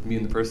relationship with me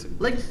and the person.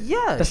 Like,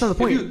 yeah. That's not the If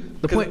point. you-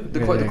 The 'cause point. The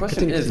Yeah, question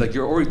continue, is continue. like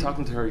you're already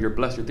talking to her, you're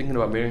blessed, you're thinking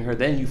about marrying her,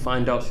 then you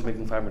find out she's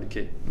making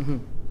 500K,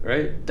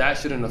 right? That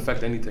shouldn't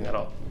affect anything at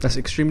all. That's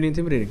extremely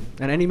intimidating.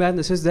 And any man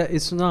that says that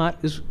it's not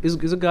is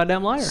a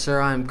goddamn liar.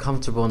 Sir, I'm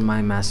comfortable in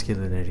my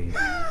masculinity.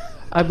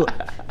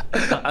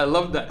 I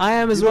love that. I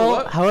am as You know well.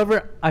 what?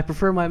 However, I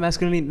prefer my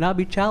masculinity not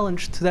be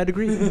challenged to that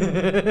degree.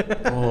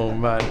 Oh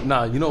man,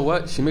 nah. You know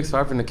what? She makes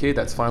 500K.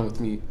 That's fine with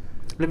me.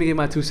 Let me get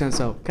my 2 cents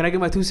out. Can I get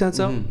my 2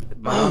 cents out?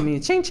 I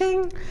mean, ching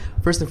ching.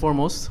 First and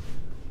foremost,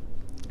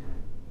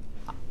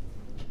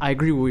 I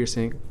agree with what you're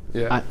saying.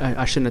 Yeah.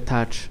 I shouldn't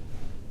attach.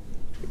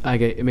 I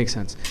get it makes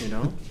sense. You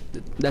know?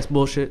 That's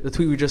bullshit. The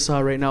tweet we just saw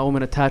right now, a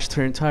woman attached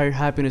her entire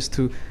happiness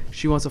to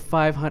she wants a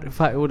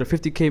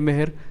 50K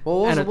meher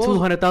and a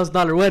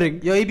 $200,000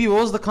 wedding. Yo, AB,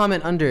 what was the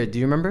comment under it? Do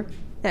you remember?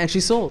 Yeah, and she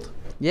sold.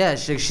 Yeah,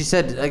 she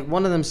said, like,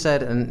 one of them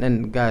said,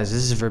 and guys,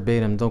 this is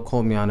verbatim, don't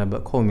quote me on it,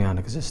 but quote me on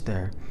it because it's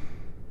there.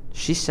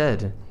 She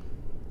said,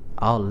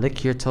 I'll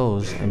lick your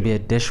toes and be a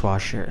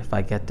dishwasher if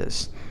I get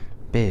this.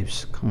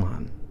 Babes, come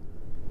on.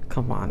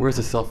 Come on. Where's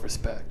the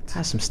self-respect?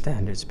 Have some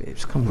standards,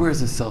 babes. Come on.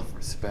 Where's the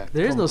self-respect?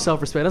 There is no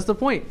self-respect. That's the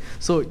point.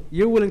 So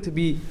you're willing to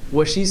be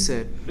what she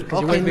said because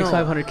your wife makes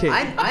 $500K.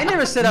 I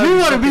never said I You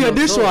was want to be a licking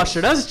those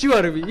dishwasher. toes. That's what you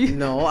want to be.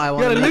 No, I You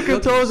want gotta to lick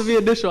your toes and be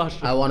a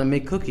dishwasher. I want to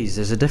make cookies.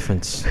 There's a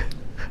difference.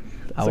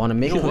 I want to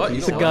make You know what?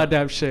 cookies. It's a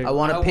goddamn shame. I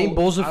want to paint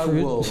bowls of I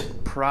fruit.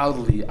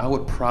 I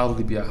would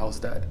proudly be a house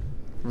dad.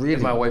 Really?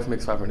 If my wife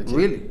makes $500K.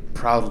 Really?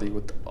 Proudly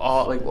with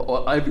all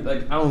I'd be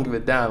like I don't give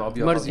a damn. I'll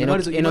be a house Ain't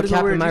dad. no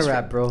cap in my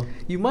rap, bro.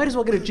 You might as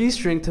well get a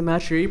G-string to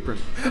match your apron.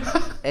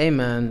 Hey,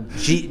 man.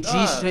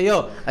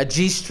 A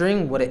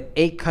G-string with an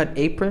 8-cut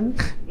apron?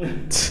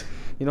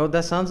 You know what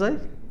that sounds like?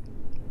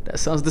 That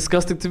sounds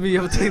disgusting to me.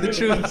 I'm gonna tell you the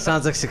truth.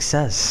 Sounds like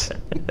success.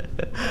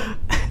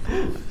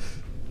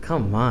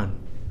 Come on.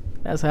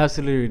 That's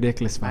absolutely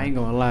ridiculous, man. I ain't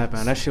gonna lie,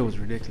 man. That shit was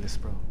ridiculous,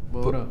 bro.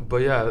 But what up? But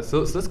yeah,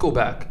 so let's go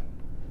back.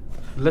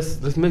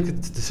 Let's make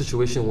it the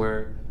situation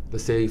where,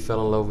 let's say you fell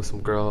in love with some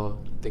girl,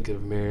 thinking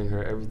of marrying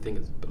her, everything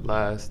is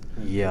last.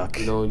 Yuck.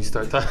 You know, you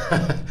start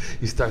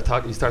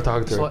talking to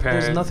So her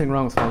parents. there's nothing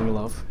wrong with falling in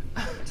love.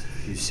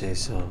 You say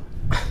so.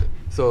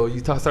 So you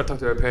start talking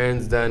to her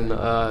parents, then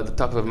the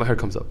topic of meher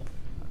comes up,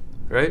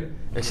 right?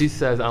 And she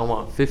says, I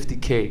want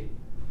 50K.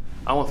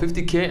 I want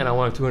 50K and I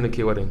want a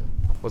 200K wedding.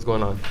 What's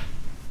going on?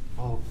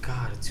 Oh,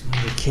 God, a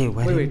 200K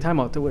wedding. Wait,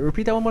 time out.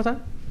 Repeat that one more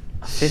time.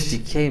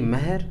 50K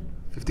meher?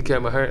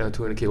 50K meher and a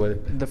 200K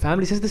wedding. The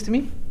family says this to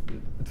me?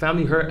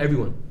 Family, her,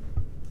 everyone.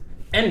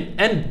 And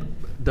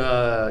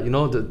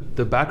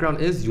the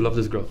background is you love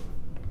this girl.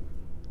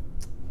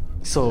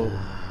 So,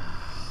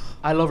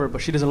 I love her,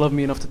 but she doesn't love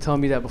me enough to tell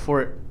me that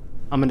before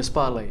I'm in the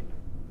spotlight.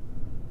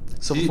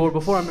 So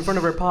before I'm in front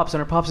of her pops, and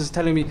her pops is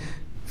telling me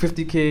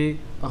 50K,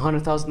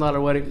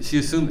 $100,000 wedding. She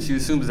assumes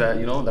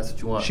that that's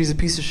what you want. She's a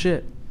piece of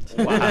shit.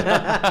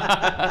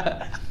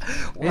 Wow.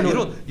 You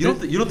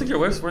don't think your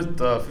wife's worth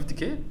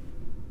 50K?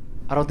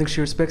 I don't think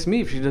she respects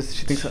me. If she does,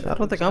 she thinks I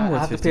don't think I'm I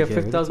worth have to pay a 50K. What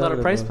are you $50,000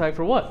 talking price about? tag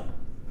for what?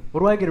 What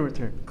do I get in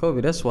return?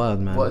 Kobe, that's wild,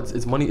 man. Well,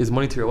 it's money. It's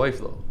money to your wife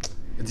though.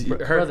 It's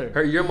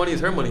Brother. Your money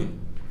is her money.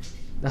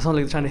 That's not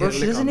like trying to Bro, hit.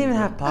 she doesn't even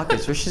have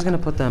pockets. Where's she's gonna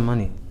put that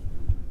money?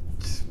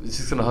 She's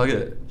just gonna hug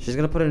it. She's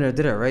gonna put it in her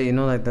dinner, right? You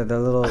know, like that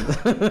little.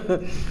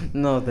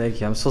 No,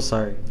 thank you. I'm so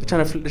sorry.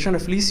 They're trying to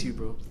fleece you,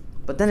 bro.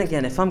 But then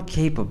again, if I'm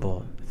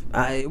capable,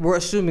 we're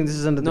assuming this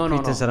is under the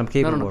pretense that I'm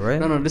capable, right?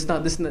 No, this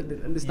not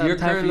Your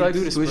time current for you life to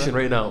do this, situation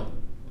bro. right now.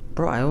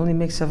 Bro, I only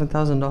make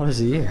 $7,000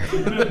 a year.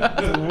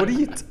 What are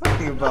you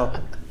talking about?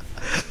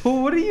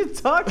 What are you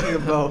talking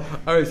about?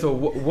 All right. So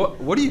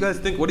what do you guys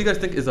think? What do you guys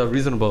think is a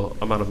reasonable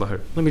amount of meher?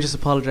 Let me just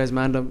apologize,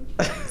 Mandam,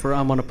 for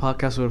I'm on a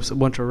podcast with a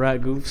bunch of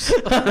rat goofs.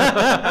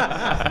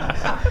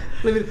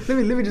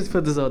 let me just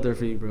put this out there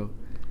for you, bro.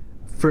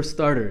 For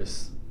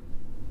starters,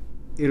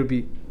 it'll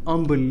be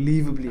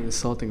unbelievably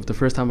insulting if the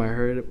first time I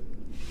heard it,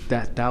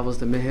 that was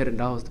the meher and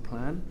that was the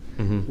plan,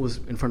 was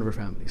in front of her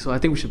family. So I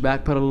think we should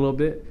backpedal a little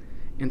bit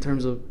in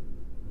terms of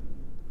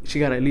she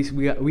got at least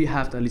we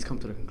have to at least come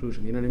to the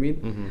conclusion. You know what I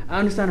mean? I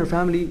understand her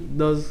family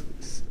does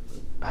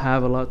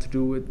have a lot to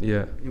do with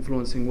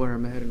influencing what her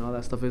meher and all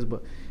that stuff is,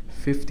 but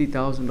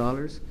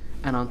 $50,000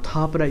 and on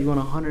top of that you want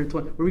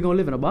 120. Where we gonna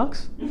live, in a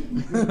box? We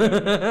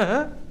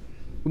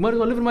might as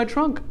well live in my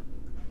trunk.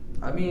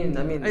 I mean,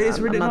 It's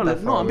I'm ridiculous. not that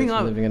far I'm being away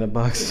from honest. living in a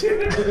box.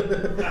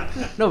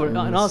 No, but in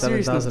all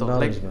seriousness though,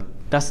 like $7,000, man.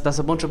 that's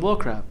a bunch of bull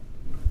crap.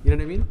 You know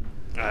what I mean?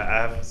 I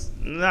have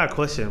not a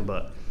question,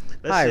 but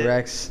Hi,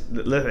 Rex.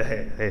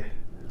 Hey,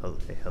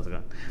 how's it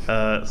going?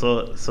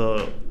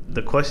 So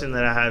the question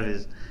that I have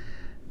is,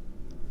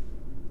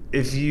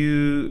 if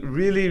you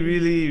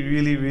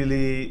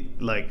really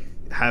like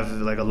have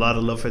like a lot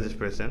of love for this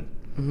person,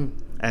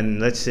 and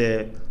let's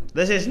say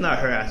it's not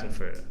her asking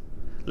for it.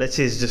 Let's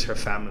say it's just her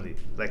family.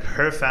 Like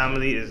her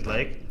family is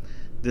like,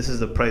 this is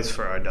the price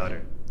for our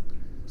daughter.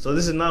 So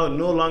this is now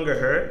no longer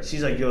her.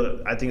 She's like,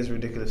 yo, I think it's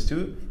ridiculous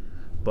too,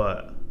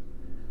 but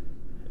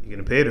you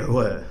gonna pay it or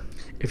what?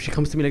 If she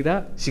comes to me like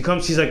that,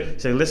 She's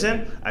like,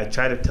 listen, I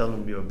try to tell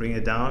them, bring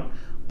it down,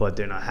 but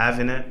they're not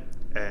having it,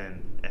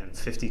 and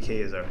 50K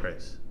is our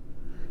price.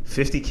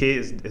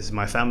 50K is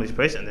my family's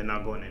price, and they're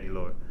not going any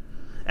lower.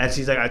 And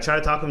she's like, I try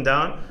to talk them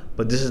down,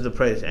 but this is the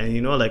price. And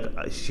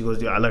she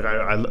goes,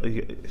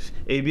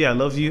 AB, I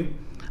love you.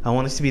 I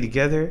want us to be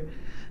together.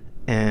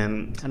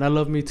 And I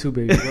love me too,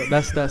 baby.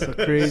 That's a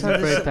crazy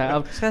price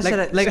tag.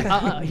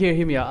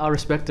 Hear me out. I'll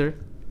respect her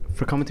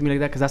for coming to me like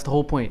that, because that's the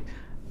whole point.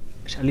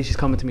 At least she's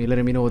coming to me,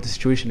 letting me know what the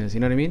situation is. You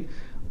know what I mean?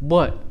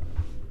 But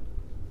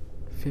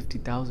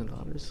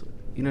 $50,000.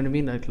 You know what I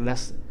mean? Like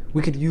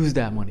we could use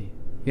that money.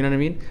 You know what I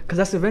mean? Because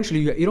that's eventually,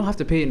 you don't have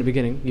to pay it in the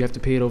beginning. You have to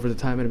pay it over the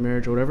time of the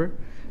marriage or whatever.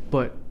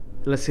 But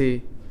let's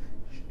say,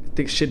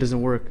 think shit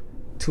doesn't work.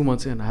 2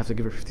 months in, I have to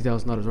give her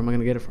 $50,000. Where am I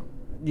gonna get it from?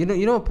 You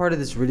know what part of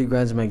this really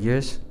grinds my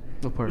gears?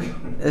 What part?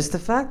 It's the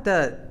fact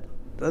that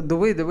the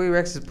way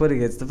Rex is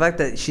putting it, it's the fact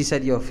that she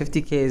said, "Yo,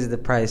 50K is the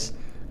price,"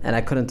 and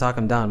I couldn't talk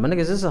him down. My nigga,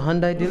 is this a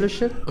Hyundai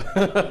dealership?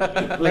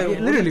 Like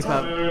literally,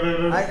 fam.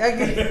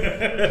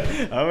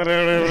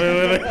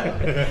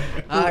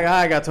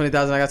 I got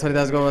 20,000. I got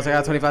 20,000 gold. I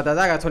got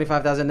 25,000. I got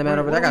 25,000. The man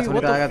over there, I got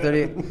 20,000. I got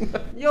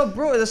 30. Yo,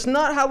 bro, that's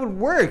not how it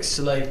works.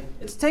 Like,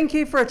 it's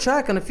 10K for a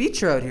track on a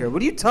feature out here.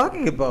 What are you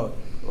talking about?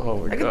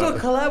 Oh my I could do a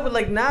collab with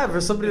like Nav or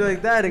somebody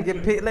like that and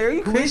get paid. Like, are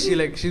you Who is crazy? she?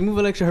 Like, she's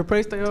moving like her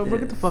price. Like, oh, bro,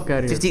 get the fuck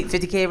out of here.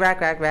 50K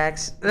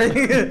racks. Oh,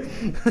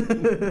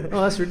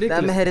 that's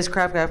ridiculous. That head is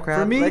crap.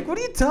 For me, like, what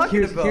are you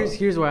talking about?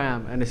 Here's where I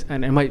am, and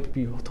it might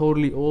be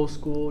totally old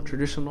school,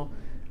 traditional,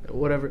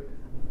 whatever.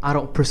 I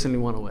don't personally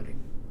want a wedding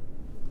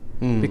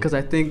because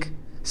I think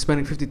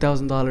spending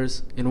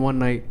 $50,000 in one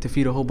night to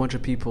feed a whole bunch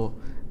of people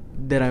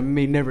that I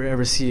may never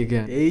ever see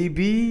again.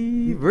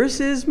 AB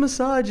versus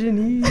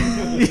misogyny.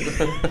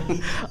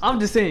 I'm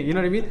just saying, you know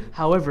what I mean?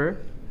 However,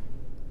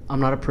 I'm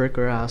not a prick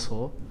or an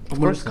asshole. I'm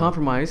going to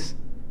compromise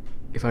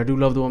if I do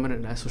love the woman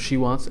and that's what she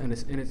wants, and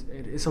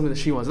it's something that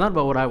she wants. It's not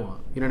about what I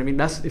want. You know what I mean?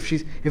 That's if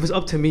it's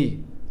up to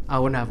me, I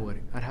wouldn't have a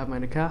wedding. I'd have my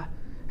nikah,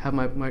 have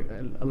my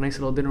a nice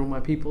little dinner with my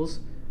peoples,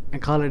 and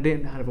call it a day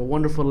and have a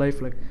wonderful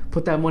life. Like,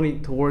 put that money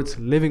towards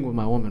living with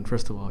my woman,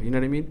 first of all. You know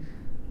what I mean?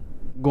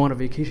 Go on a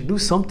vacation, do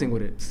something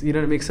with it. You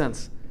know, it makes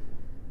sense.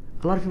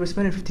 A lot of people are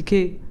spending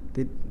 50K.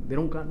 They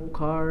don't got no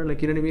car.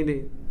 Like, you know what I mean?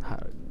 They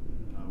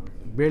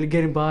barely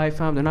getting by,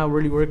 fam. They're not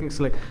really working.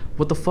 So like,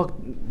 what the fuck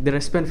did I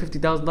spend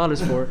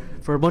 $50,000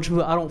 for a bunch of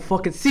people I don't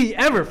fucking see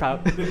ever,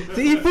 fam?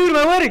 To eat food at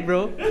my wedding,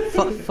 bro.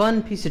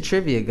 Fun piece of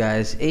trivia,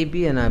 guys.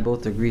 AB and I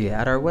both agree.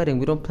 At our wedding,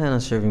 we don't plan on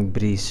serving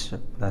bris.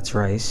 That's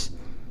rice.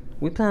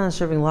 We plan on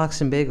serving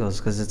lox and bagels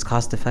because it's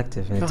cost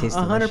effective and it tastes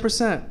delicious.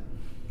 100%.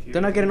 They're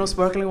not getting no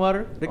sparkling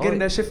water. They're getting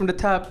that shit from the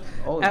tap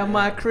at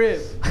my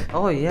crib.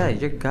 Oh yeah,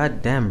 you're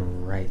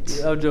goddamn right.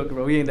 Yeah, I'm joking,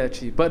 bro. We ain't that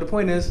cheap. But the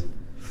point is,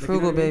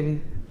 Frugal, like, you know what I baby.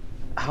 mean?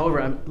 However,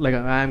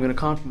 I am gonna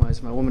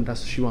compromise my woman. That's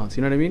what she wants.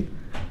 You know what I mean?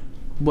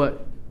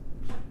 But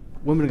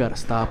women gotta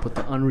stop with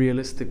the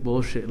unrealistic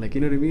bullshit. Like,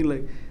 you know what I mean?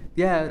 Like,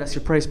 yeah, that's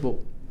your price, but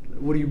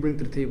what do you bring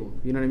to the table?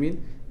 You know what I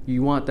mean?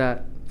 You want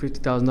that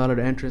 $50,000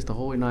 to entrance, the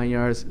whole 9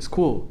 yards. It's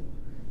cool,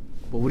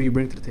 but what do you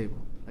bring to the table?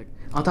 Like,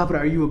 on top of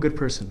that, are you a good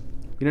person?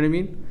 You know what I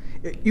mean?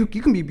 You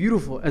can be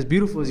beautiful as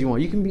you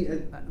want. You can be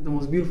the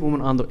most beautiful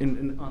woman on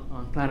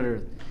planet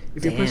Earth.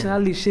 If your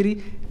personality is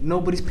shitty,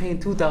 nobody's paying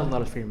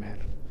 $2,000 for your man.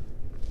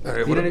 All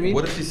right, You know what I mean?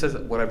 What if she says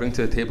what I bring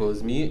to the table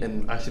is me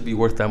and I should be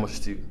worth that much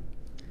to you?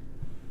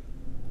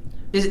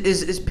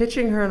 Is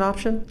pitching her an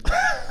option?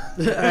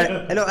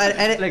 I know at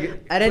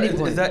any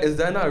point. Is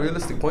that not a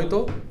realistic point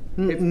though?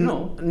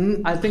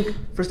 I think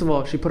first of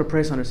all she put a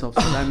price on herself,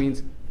 so that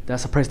means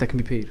that's a price that can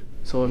be paid.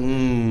 So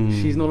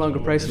she's no longer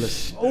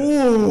priceless.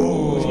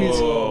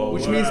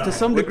 Which means to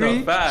some With the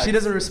degree facts. she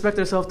doesn't respect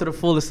herself to the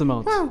fullest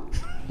amount.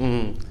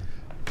 You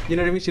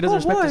know what I mean? She doesn't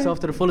respect herself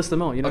to the fullest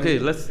amount. You know Okay,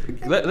 what I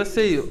mean? let's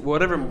say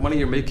whatever money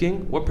you're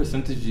making, what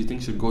percentage do you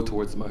think should go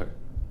towards mahr?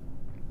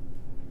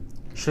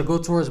 Should go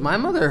towards my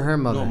mother or her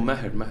mother? No,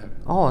 mahr.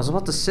 Oh, I was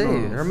about to say,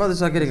 her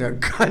mother's not getting a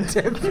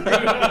goddamn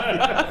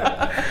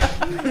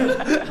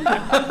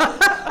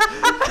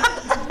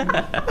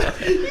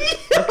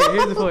Okay,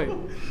 here's the point.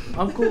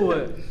 I'm cool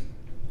with.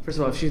 First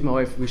of all, if she's my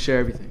wife, we share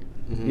everything.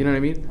 You know what I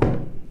mean?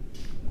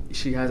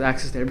 She has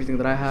access to everything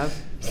that I have.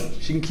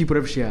 She can keep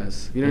whatever she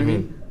has. You know what I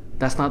mean?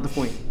 That's not the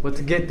point. But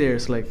to get there,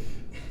 it's like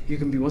you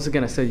can be. Once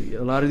again, I said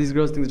a lot of these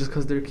girls think just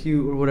because they're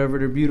cute or whatever,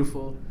 they're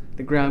beautiful.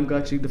 The gram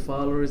got you, the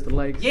followers, the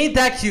likes. You ain't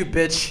that cute,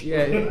 bitch.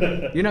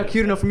 Yeah, you're not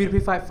cute enough for me to pay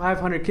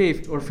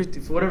 $500K or 50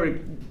 for whatever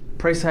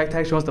price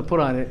tag she wants to put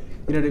on it.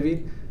 You know what I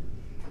mean?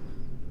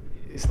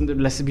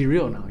 Let's be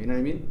real now. You know what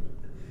I mean?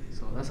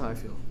 So that's how I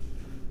feel.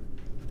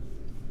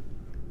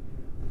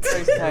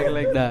 Price tag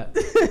like that,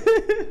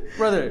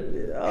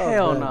 brother.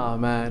 Hell nah,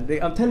 man.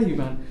 I'm telling you,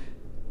 man.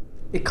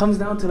 It comes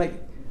down to like,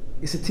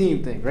 it's a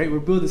team thing, right? We're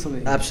building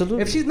something.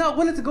 Absolutely. If she's not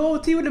willing to go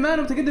OT with the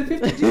man to get the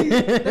 50 G's, then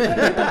get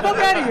the fuck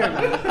out of here,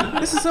 man.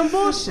 This is some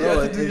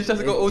bullshit. You just have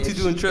to go OT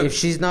doing trips. If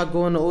she's not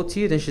going to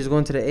OT, then she's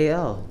going to the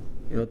AL.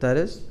 You know what that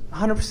is?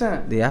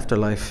 100%. The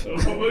afterlife.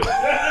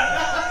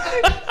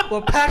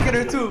 We're packing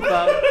her too,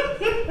 pal.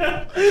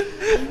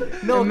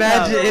 No,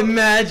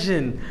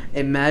 Imagine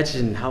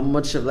how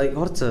much of like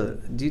what's a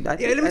dude. Yeah,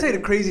 let me tell you the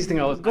craziest thing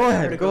I was. Go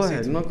ahead. No,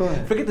 go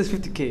ahead. Forget this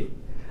 50K.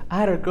 I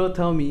had a girl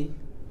tell me,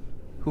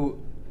 who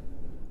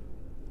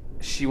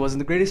she wasn't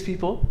the greatest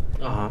people,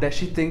 that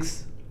she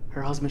thinks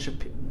her husband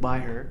should buy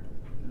her,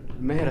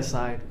 meher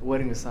aside,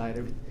 wedding aside,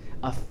 everything,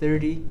 a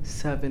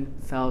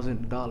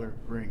 $37,000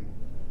 ring.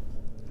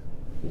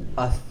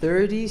 A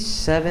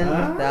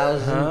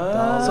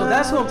 $37,000. So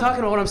that's what I'm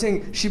talking about when I'm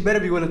saying she better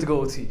be willing to go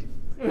OT.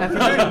 And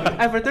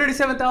for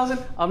 $37,000,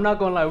 I'm not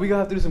gonna lie, we gonna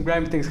have to do some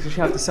grimy things because she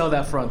have to sell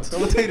that front. So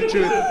I'm gonna tell you the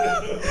truth.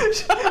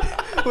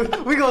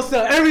 we gonna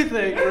sell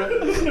everything,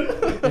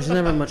 bro. There's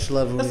never much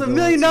love when That's we $1 go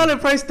million OT.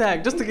 price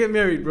tag just to get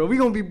married, bro. We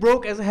gonna be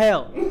broke as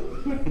hell.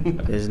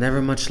 There's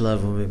never much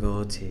love when we go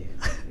OT.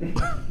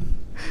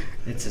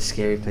 It's a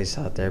scary place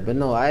out there. But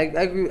no, I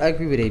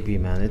agree with AB,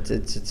 man. It's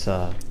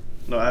No,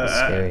 It's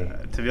scary.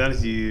 to be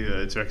honest,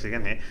 it's Rex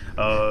again. Hey,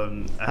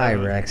 Hi,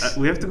 Rex.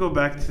 We have to go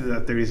back to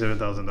that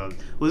 $37,000.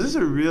 Was this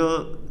a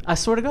real? I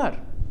swear to God.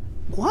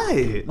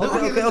 Why?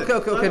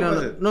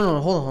 Okay. No.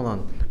 Hold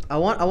on. I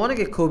want to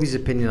get Kobe's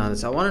opinion on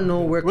this. I want to know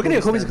where We're gonna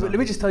get Kobe's. stands on Let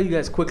me this. just tell you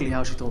guys quickly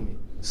how she told me.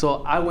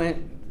 So I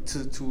went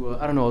to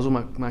I don't know. I was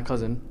with my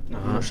cousin.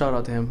 Shout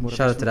out to him. whatever.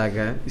 Shout out He's to that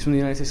guy. He's from the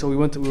United States. So we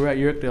were at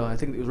Yorkdale. I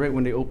think it was right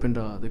when they opened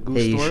the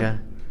Goose store. Aisha.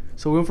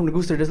 So we went from the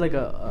Goose store. There's like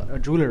a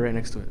jeweler right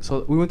next to it.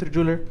 So we went to the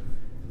jeweler,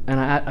 and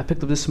I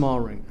picked up this small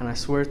ring. And I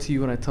swear to you,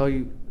 when I tell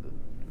you,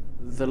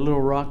 the little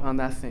rock on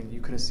that thing,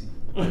 you couldn't see.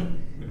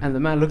 And the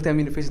man looked at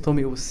me in the face and told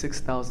me it was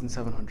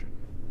 $6,700.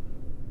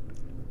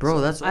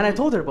 Bro, that's And I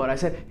told her about it. I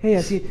said, "Hey,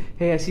 I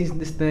seen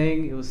this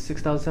thing. It was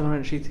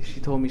 $6,700." She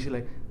told me, she's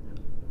like,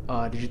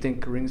 "Did you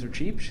think rings are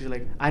cheap?" She's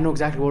like, "I know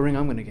exactly what ring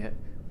I'm gonna get."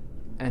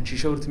 And she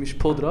showed it to me. She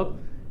pulled it up,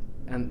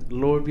 and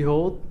lo and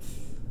behold,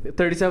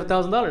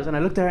 $37,000. And I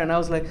looked at her and I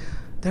was like,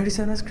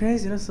 37, that's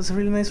crazy. That's a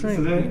really nice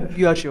ring.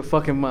 You out your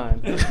fucking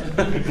mind.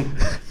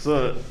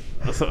 So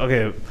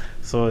okay.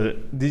 So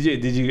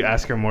did you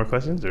ask her more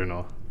questions or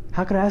no?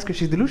 How could I ask her?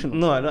 She's delusional.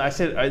 No, I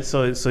said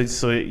so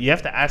you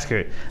have to ask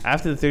her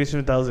after the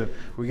 37,000.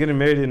 We're getting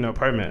married in an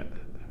apartment,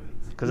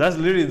 because that's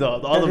literally all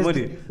the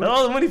money. That's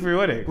all the money for your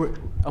wedding.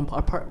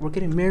 We're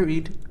getting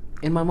married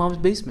in my mom's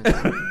basement.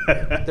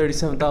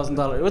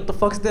 $37,000. What the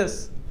fuck's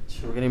this?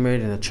 We're getting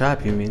married in a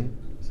trap, you mean?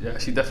 Yeah,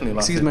 she definitely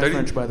lost. Excuse my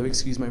French, by the way.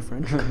 Excuse my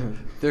French.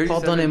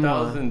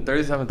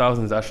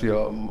 $37,000 is actually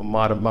a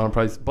modern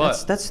price,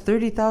 but That's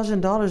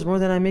 $30,000 more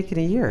than I make in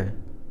a year.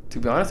 to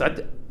be honest, I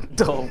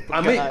Damn.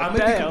 might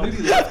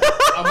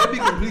be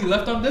completely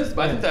left on this,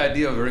 but I think the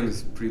idea of a ring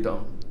is pretty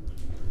dumb.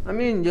 I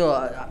mean, yo,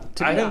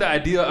 I think the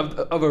idea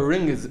of a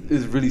ring is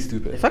really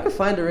stupid. if I could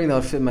find a ring that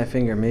would fit my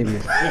finger, maybe.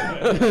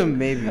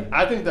 Maybe.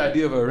 I think the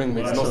idea of a ring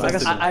makes no I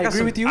sense. got to me. I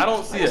agree with you. I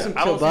don't see it.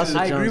 I don't see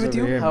I it. agree Jones with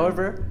you. over here, man.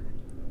 However,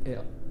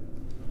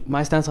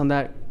 my stance on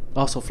that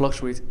also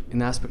fluctuates in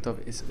the aspect of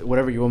it's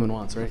whatever your woman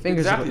wants, right?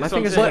 Fingers, Exactly, my that's what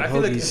I'm fingers saying. are I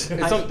feel like hoagies. it's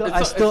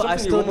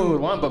something your woman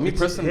would want, but me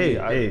personally,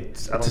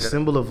 It's a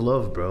symbol of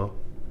love, bro.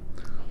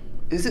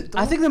 Is it?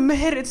 I think the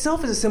meher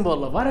itself is a symbol of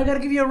love. Why do I gotta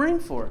give you a ring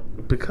for?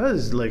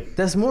 Because like,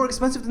 That's more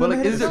expensive than But, the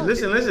like, meher is it-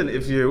 itself. listen.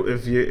 If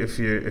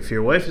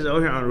your wife is out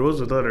here on roads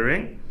without a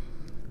ring,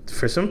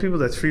 for some people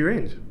that's free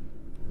range.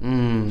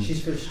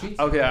 She's for the streets.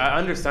 Okay, I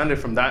understand it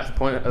from that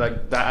point,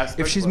 like that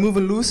aspect. If she's but-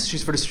 moving loose,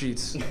 she's for the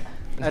streets.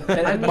 At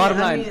mean- bottom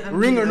I line, mean-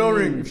 ring or no I mean-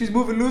 ring. If she's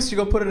moving loose, she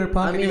gonna put it in her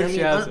pocket. even if she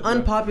has it, bro.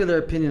 Unpopular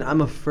opinion.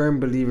 I'm a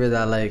firm believer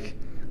that like,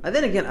 and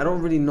then again, I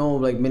don't really know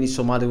like many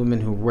Somali women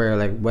who wear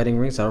like wedding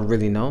rings. I don't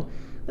really know.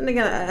 Then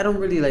again, I don't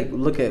really like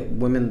look at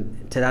women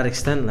to that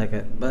extent like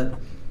it. But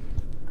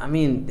I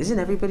mean, isn't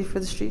everybody for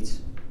the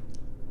streets?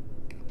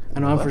 I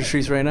know I'm for the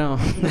streets right now.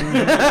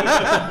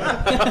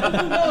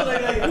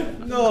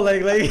 No,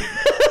 like.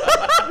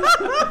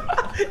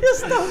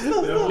 Stop.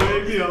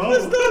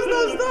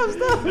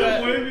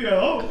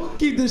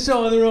 Keep the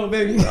show on the road,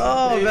 baby.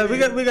 Oh man,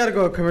 we gotta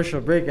go a commercial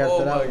break after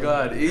Oh that. my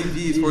God, AV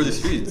is for the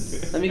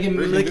streets. Let me get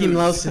Breaking Mickey news.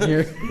 Mouse in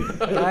here.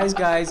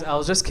 guys, I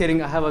was just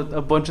kidding. I have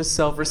a bunch of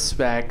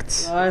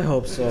self-respect. I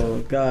hope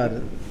so.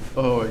 God,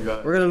 Oh my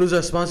God. we're gonna lose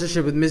our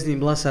sponsorship with Misney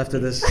Plus after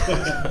this.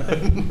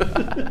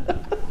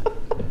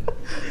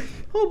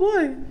 Oh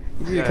boy.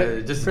 Yeah,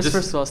 just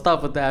First of all,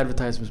 stop with the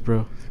advertisements,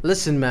 bro.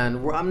 Listen,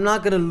 man, I'm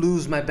not gonna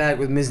lose my bag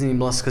with Misney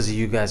Plus because of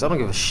you guys. I don't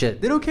give a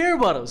shit. They don't care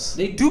about us.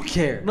 They do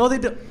care. No, they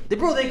don't. They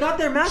got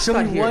their Show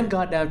mascot me here. one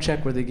goddamn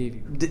check where they gave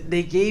you.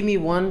 They gave me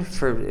one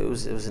for it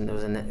was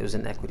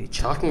an equity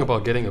check. talking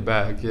about getting a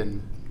bag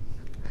and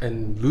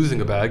losing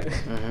a bag.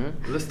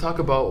 Mm-hmm. Let's talk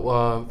about.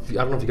 I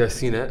don't know if you guys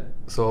seen it.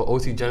 So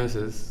OT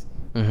Genesis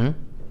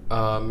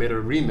Mm-hmm. made a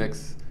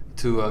remix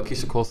to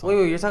Keisha Cole song.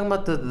 Wait, you're talking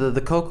about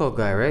the Cocoa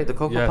guy, right? The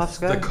Cocoa Puffs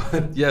guy.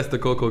 Yes, the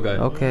Coco guy.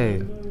 Okay.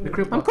 The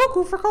Crip I'm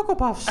Coco for Cocoa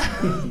Puffs.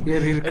 Yeah,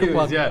 the Crip Anyways,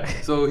 Walk. yeah.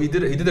 So he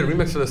did a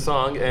remix for the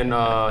song, and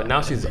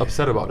now she's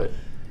upset about it.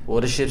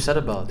 What is she upset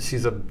about?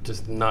 She's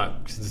just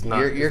not.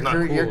 Your it's not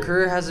career, cool. your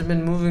career hasn't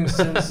been moving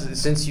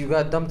since you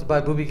got dumped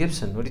by Booby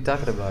Gibson. What are you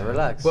talking about?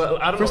 Relax. But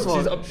I don't First know. of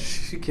she's all, up,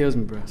 she kills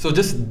me, bro. so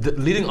just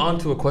leading on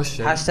to a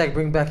question. Hashtag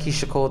bring back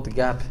Keisha Cole at the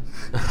Gap.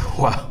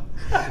 Wow.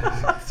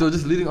 So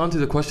just leading on to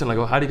the question, like,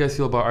 how do you guys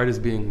feel about artists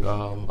being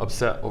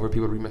upset over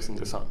people remixing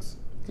their songs?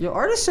 Yo,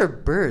 artists are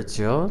birds,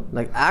 yo.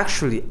 Like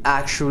actually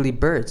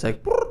birds.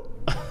 Like,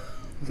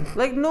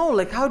 like no,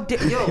 like how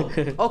yo.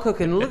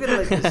 Okay, look at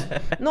it like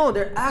this. No,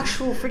 they're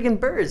actual freaking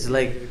birds.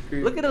 Like,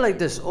 look at it like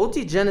this.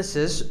 OT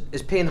Genesis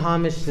is paying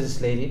homage to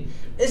this lady.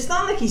 It's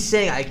not like he's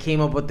saying I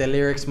came up with the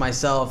lyrics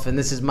myself and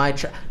this is my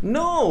track.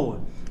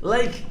 No,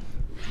 like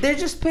they're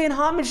just paying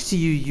homage to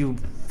you, you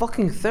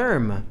fucking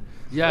Therm.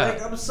 Yeah.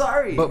 Like, I'm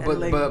sorry. But And,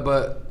 like,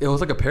 but it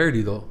was like a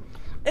parody though.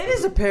 it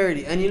is a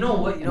parody, and you know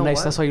what?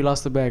 Nice, that's why you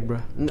lost the bag, bro.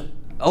 No,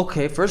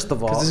 Okay, first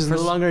of all, Because this is no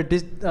first- longer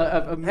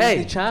a Hey.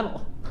 Disney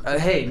channel.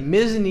 Hey,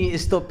 Disney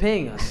is still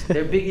paying us.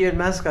 Their big-eared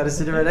mascot is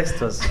sitting right next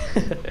to us.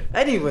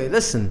 Anyway,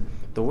 listen.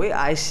 The way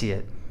I see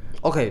it,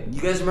 okay,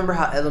 you guys remember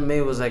how Ella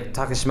May was like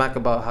talking smack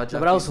about how? No,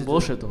 but that was some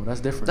bullshit though. That's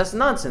different. That's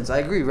nonsense. I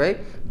agree, right,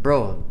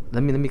 bro?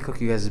 Let me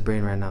cook you guys'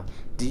 brain right now.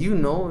 Do you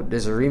know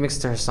there's a remix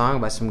to her song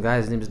by some guy?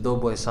 His name is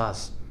Doughboy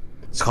Sauce.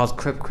 It's called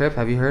Crip Crip.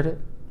 Have you heard it?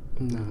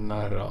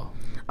 Not at all.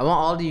 I want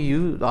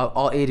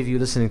all 8 of you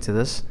listening to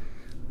this.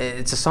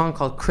 It's a song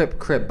called Crip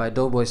Crip by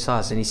Doughboy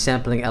Sauce, and he's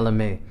sampling Ella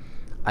May.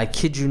 I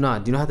kid you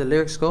not. Do you know how the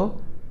lyrics go?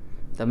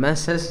 The man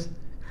says,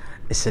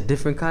 "It's a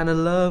different kind of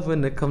love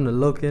when it come to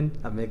looking.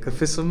 I make a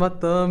fist with my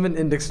thumb and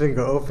index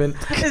finger open."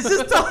 It's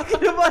just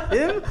talking about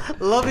him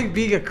loving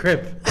being a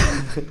Crip.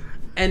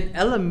 And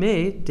Ella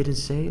May didn't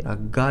say a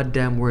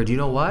goddamn word. You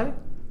know why?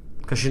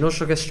 Because she knows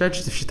she'll get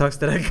stretched if she talks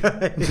to that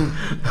guy.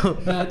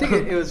 No, I think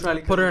it was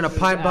probably Put her in a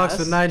pint box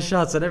with 9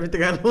 shots and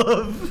everything I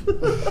love.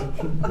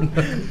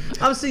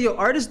 I'm saying, yo,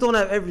 artists don't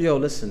have every. Yo,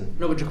 listen.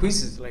 No, but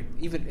Jacquees is like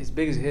even as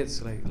big as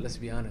hits. Like, let's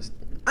be honest.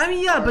 I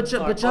mean, yeah, but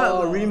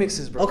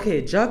remixes, bro.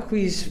 Okay,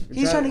 Jacquees.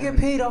 He's trying to get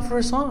paid off for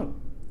a song.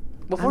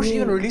 Before she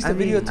even released a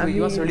video to it,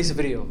 he wants to release a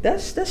video.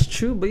 That's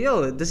true, but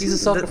yo, He's a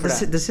sucker for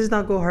that. Does his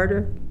not go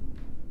harder?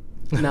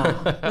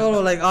 Nah. No,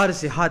 like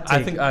honestly, hot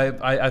take.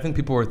 I think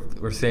people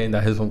were saying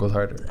that his one goes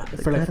harder.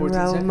 For like 14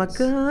 Around my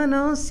seconds. gun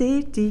on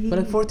safety. But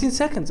like 14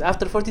 seconds.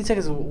 After 14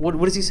 seconds, what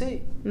does he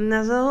say? And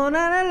that's a whole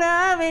lot of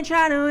love, ain't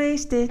trying to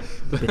waste it.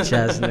 Bitch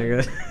ass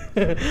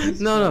nigga.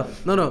 No.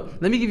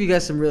 Let me give you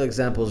guys some real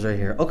examples right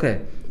here.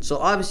 Okay, so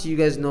obviously you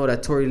guys know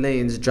that Tory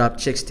Lanez dropped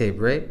Chicks Tape,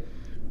 right?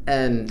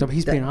 And No, but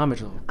he's paying homage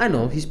though. I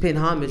know he's paying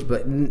homage,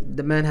 but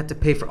the man had to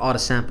pay for all the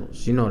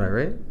samples. You know that,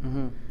 right?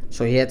 Mm-hmm.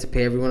 So he had to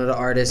pay every one of the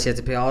artists. He had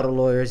to pay all the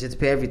lawyers. He had to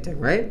pay everything,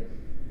 right?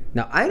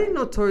 Now I didn't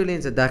know Tory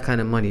Lanez had that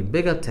kind of money.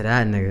 Big up to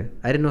that nigga.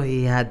 I didn't know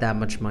he had that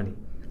much money.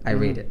 I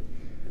rate it.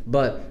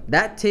 But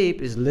that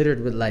tape is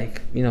littered with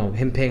like, you know,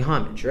 him paying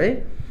homage,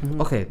 right?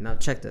 Okay, now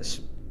check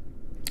this.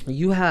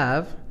 You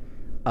have,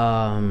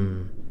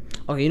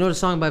 okay, you know the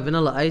song by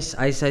Vanilla Ice,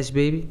 Ice Ice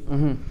Baby?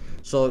 Mm-hmm.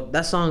 So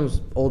that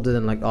song's older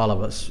than like all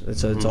of us.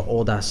 It's an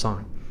old ass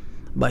song.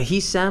 But he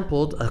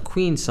sampled a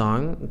Queen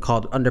song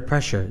called Under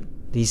Pressure.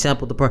 He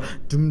sampled the part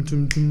dum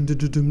dum dum dum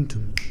dum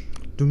dum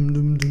dum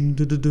dum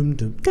dum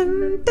dum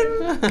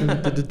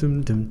dum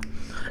dum dum.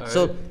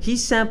 So he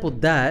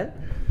sampled that,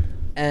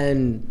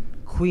 and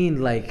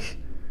Queen, like,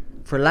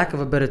 for lack of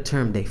a better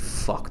term, they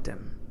fucked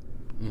him.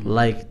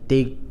 Like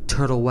they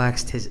turtle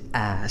waxed his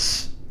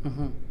ass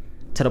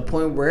to the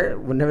point where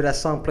whenever that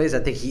song plays, I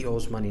think he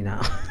owes money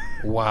now.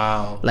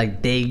 Wow.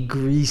 Like they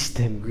greased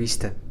him.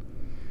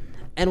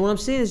 And what I'm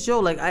saying is, Joe,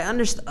 like I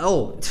understand.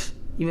 Oh,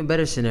 even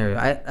better scenario.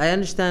 I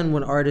understand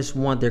when artists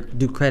want their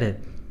due credit,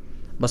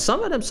 but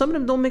some of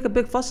them don't make a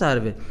big fuss out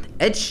of it.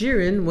 Ed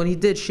Sheeran, when he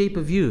did Shape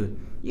of You,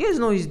 you guys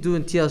know he's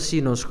doing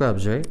TLC No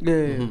Scrubs, right?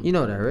 Yeah. You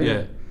know that, right?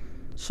 Yeah.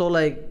 So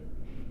like,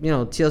 you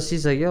know,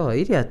 TLC's like, yo,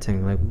 idiot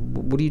thing. Like,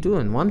 what are you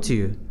doing? What to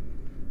you?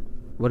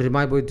 What did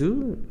my boy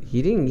do?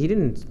 He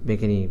didn't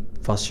make any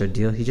fuss or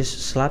deal. He just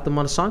slapped him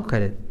on a song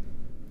credit.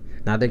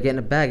 Now they're getting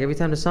a bag every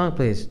time the song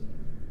plays.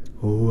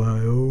 Oh I,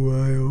 oh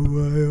I,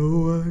 oh I,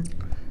 oh I.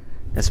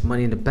 That's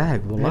money in the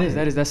bag.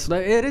 That's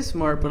like, it is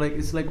smart, but like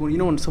it's like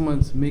when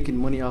someone's making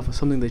money off of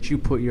something that you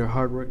put your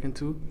hard work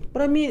into.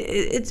 But I mean,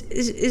 is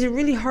it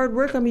really hard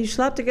work? I mean, you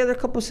slapped together a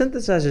couple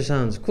synthesizer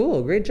sounds.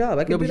 Cool, great job.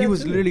 I can No, do but he that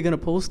was too. literally gonna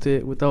post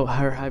it without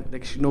her having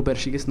like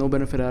she gets no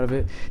benefit out of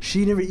it.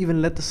 She never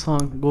even let the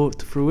song go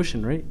to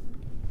fruition, right?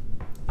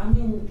 I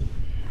mean,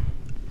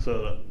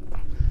 So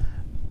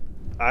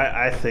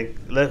I think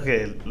let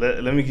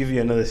me give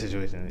you another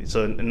situation.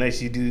 So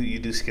Nice, you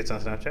do skits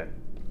on Snapchat?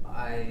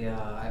 I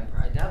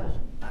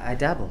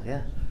dabble,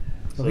 yeah.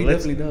 So he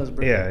let's- definitely does,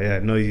 bro. Yeah,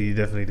 no, you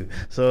definitely do.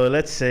 So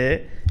let's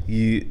say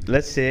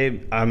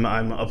I'm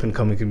an up and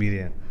coming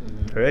comedian,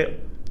 right?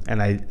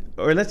 And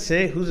let's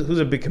say who's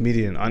a big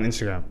comedian on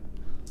Instagram?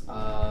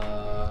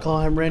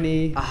 Call him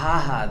Rennie.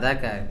 Ahaha,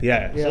 that guy.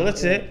 Yeah. Yeah, So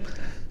let's say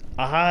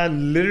Aha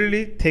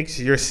literally takes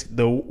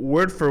the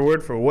word for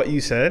word for what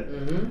you said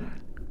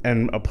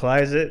and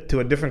applies it to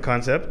a different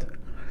concept,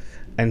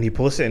 and he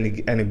posts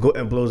it and it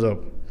blows up.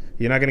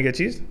 You're not gonna get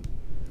cheesed?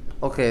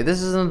 Okay,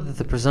 this is under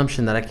the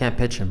presumption that I can't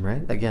pitch him,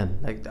 right? Again,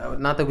 like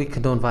not that we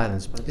condone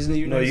violence, but He's in the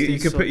No, United you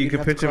States, could so you you'd could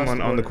have to pitch him cross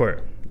on the border.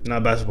 court,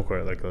 not basketball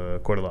court, like a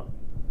court of law.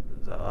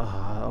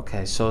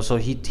 okay. So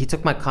he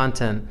took my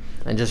content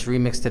and just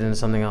remixed it into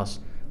something else.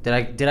 Did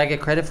I get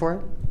credit for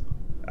it?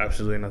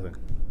 Absolutely nothing.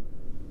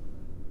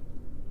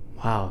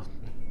 Wow,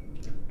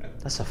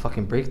 that's a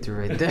fucking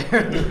breakthrough right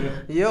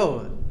there.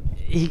 Yo,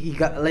 he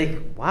got like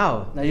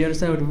wow. Now you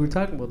understand what we were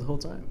talking about the whole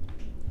time.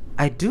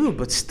 I do,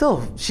 but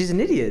still, she's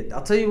an idiot.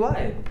 I'll tell you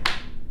why.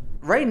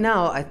 Right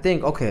now, I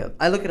think, okay,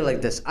 I look at it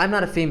like this. I'm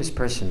not a famous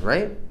person,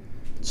 right?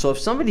 So if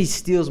somebody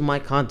steals my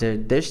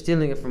content, they're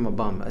stealing it from a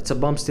bum. It's a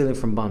bum stealing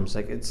from bums.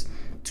 Like, it's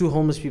two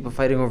homeless people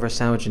fighting over a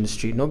sandwich in the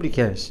street. Nobody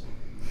cares.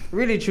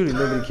 Really, truly,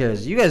 nobody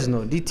cares. You guys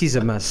know DT's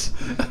a mess.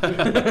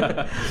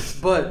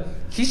 But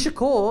Keisha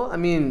Cole, I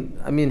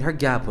mean, her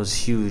gap was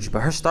huge, but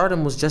her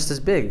stardom was just as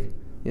big.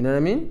 You know what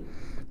I mean?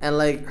 And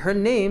like her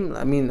name,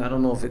 I mean, I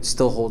don't know if it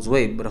still holds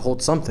weight, but it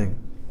holds something.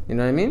 You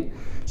know what I mean?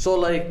 So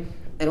like,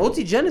 and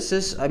OT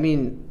Genesis, I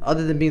mean,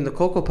 other than being the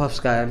Cocoa Puffs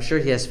guy, I'm sure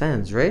he has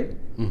fans, right?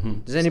 Mm-hmm.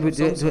 Does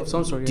anybody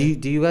Some sort, do yeah.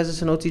 do you guys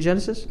listen to OT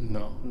Genesis?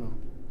 No.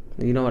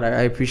 You know what?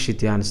 I appreciate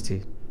the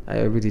honesty. I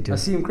really do. I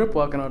see him crip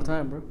walking all the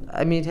time, bro.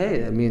 I mean,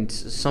 hey,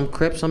 some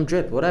crip, some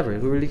drip, whatever.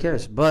 Who really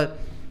cares? But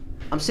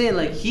I'm saying,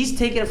 like, he's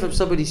taking it from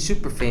somebody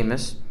super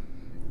famous.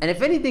 And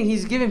if anything,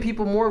 he's giving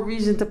people more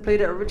reason to play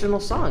the original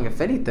song,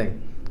 if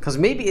anything. Because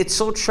maybe it's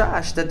so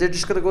trash that they're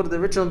just going to go to the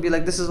original and be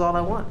like, this is all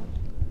I want.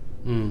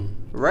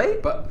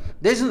 Right? But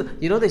There's,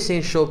 you know, they say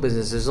in show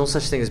business, there's no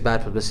such thing as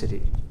bad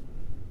publicity.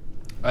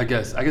 I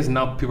guess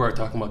now people are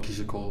talking about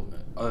Keisha Cole.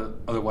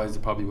 Otherwise,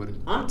 they probably wouldn't.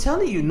 I'm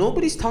telling you,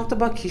 nobody's talked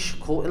about Keisha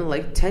Cole in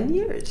like 10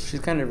 years. She's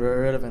kind of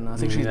irrelevant. I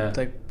think she Yeah.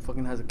 like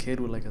fucking has a kid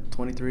with like a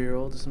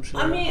 23-year-old or some shit.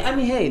 I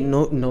mean, hey,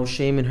 no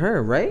shame in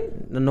her,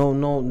 right?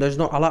 No, there's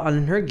no a lot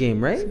in her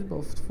game, right? She's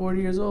about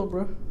 40 years old,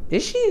 bro.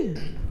 Is she?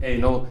 Hey,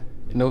 no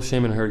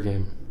shame in her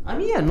game. I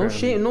mean, yeah, no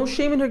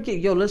shame in her game.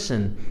 Yo,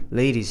 listen,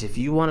 ladies, if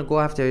you want to go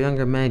after a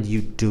younger man,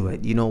 you do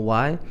it. You know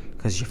why?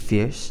 Because you're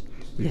fierce,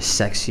 you're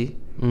sexy.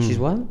 She's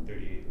what?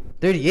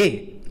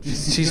 38.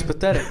 She's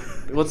pathetic.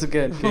 Once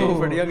again, going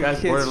for the younger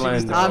That's kids.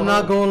 borderline She's though. I'm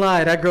not gonna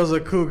lie, that girl's a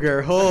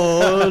cougar.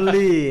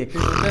 Holy.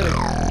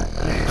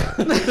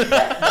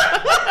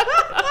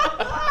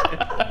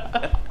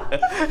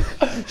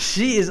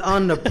 She is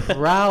on the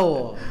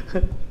prowl.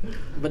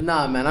 But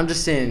nah, man, I'm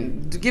just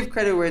saying, give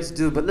credit where it's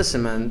due. But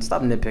listen, man,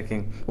 stop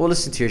nitpicking. We'll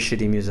listen to your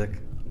shitty music.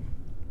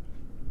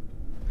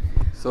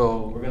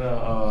 So we're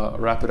gonna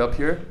wrap it up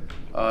here.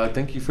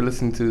 Thank you for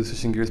listening to the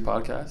Switching Gears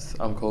podcast.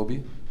 I'm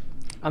Kobe.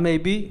 I'm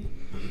AB,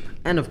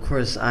 And of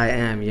course, I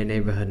am your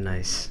neighborhood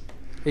nice.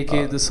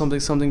 aka the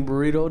something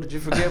burrito. Did you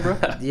forget, bro?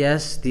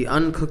 Yes, the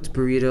uncooked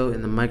burrito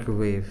in the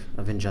microwave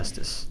of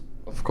injustice.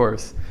 Of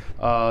course.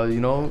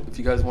 If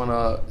you guys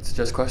wanna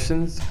suggest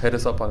questions, hit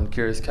us up on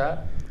Curious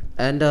Cat.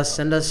 And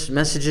send us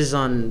messages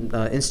on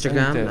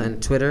Instagram Anything.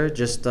 and Twitter.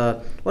 Just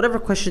whatever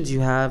questions you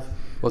have.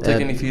 We'll take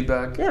any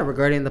feedback. Yeah,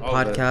 regarding the All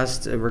of it.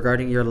 podcast,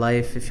 regarding your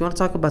life. If you want to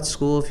talk about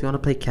school, if you want to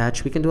play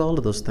catch, we can do all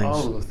of those things.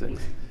 All of those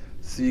things.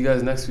 See you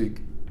guys next week.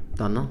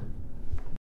 Don't know.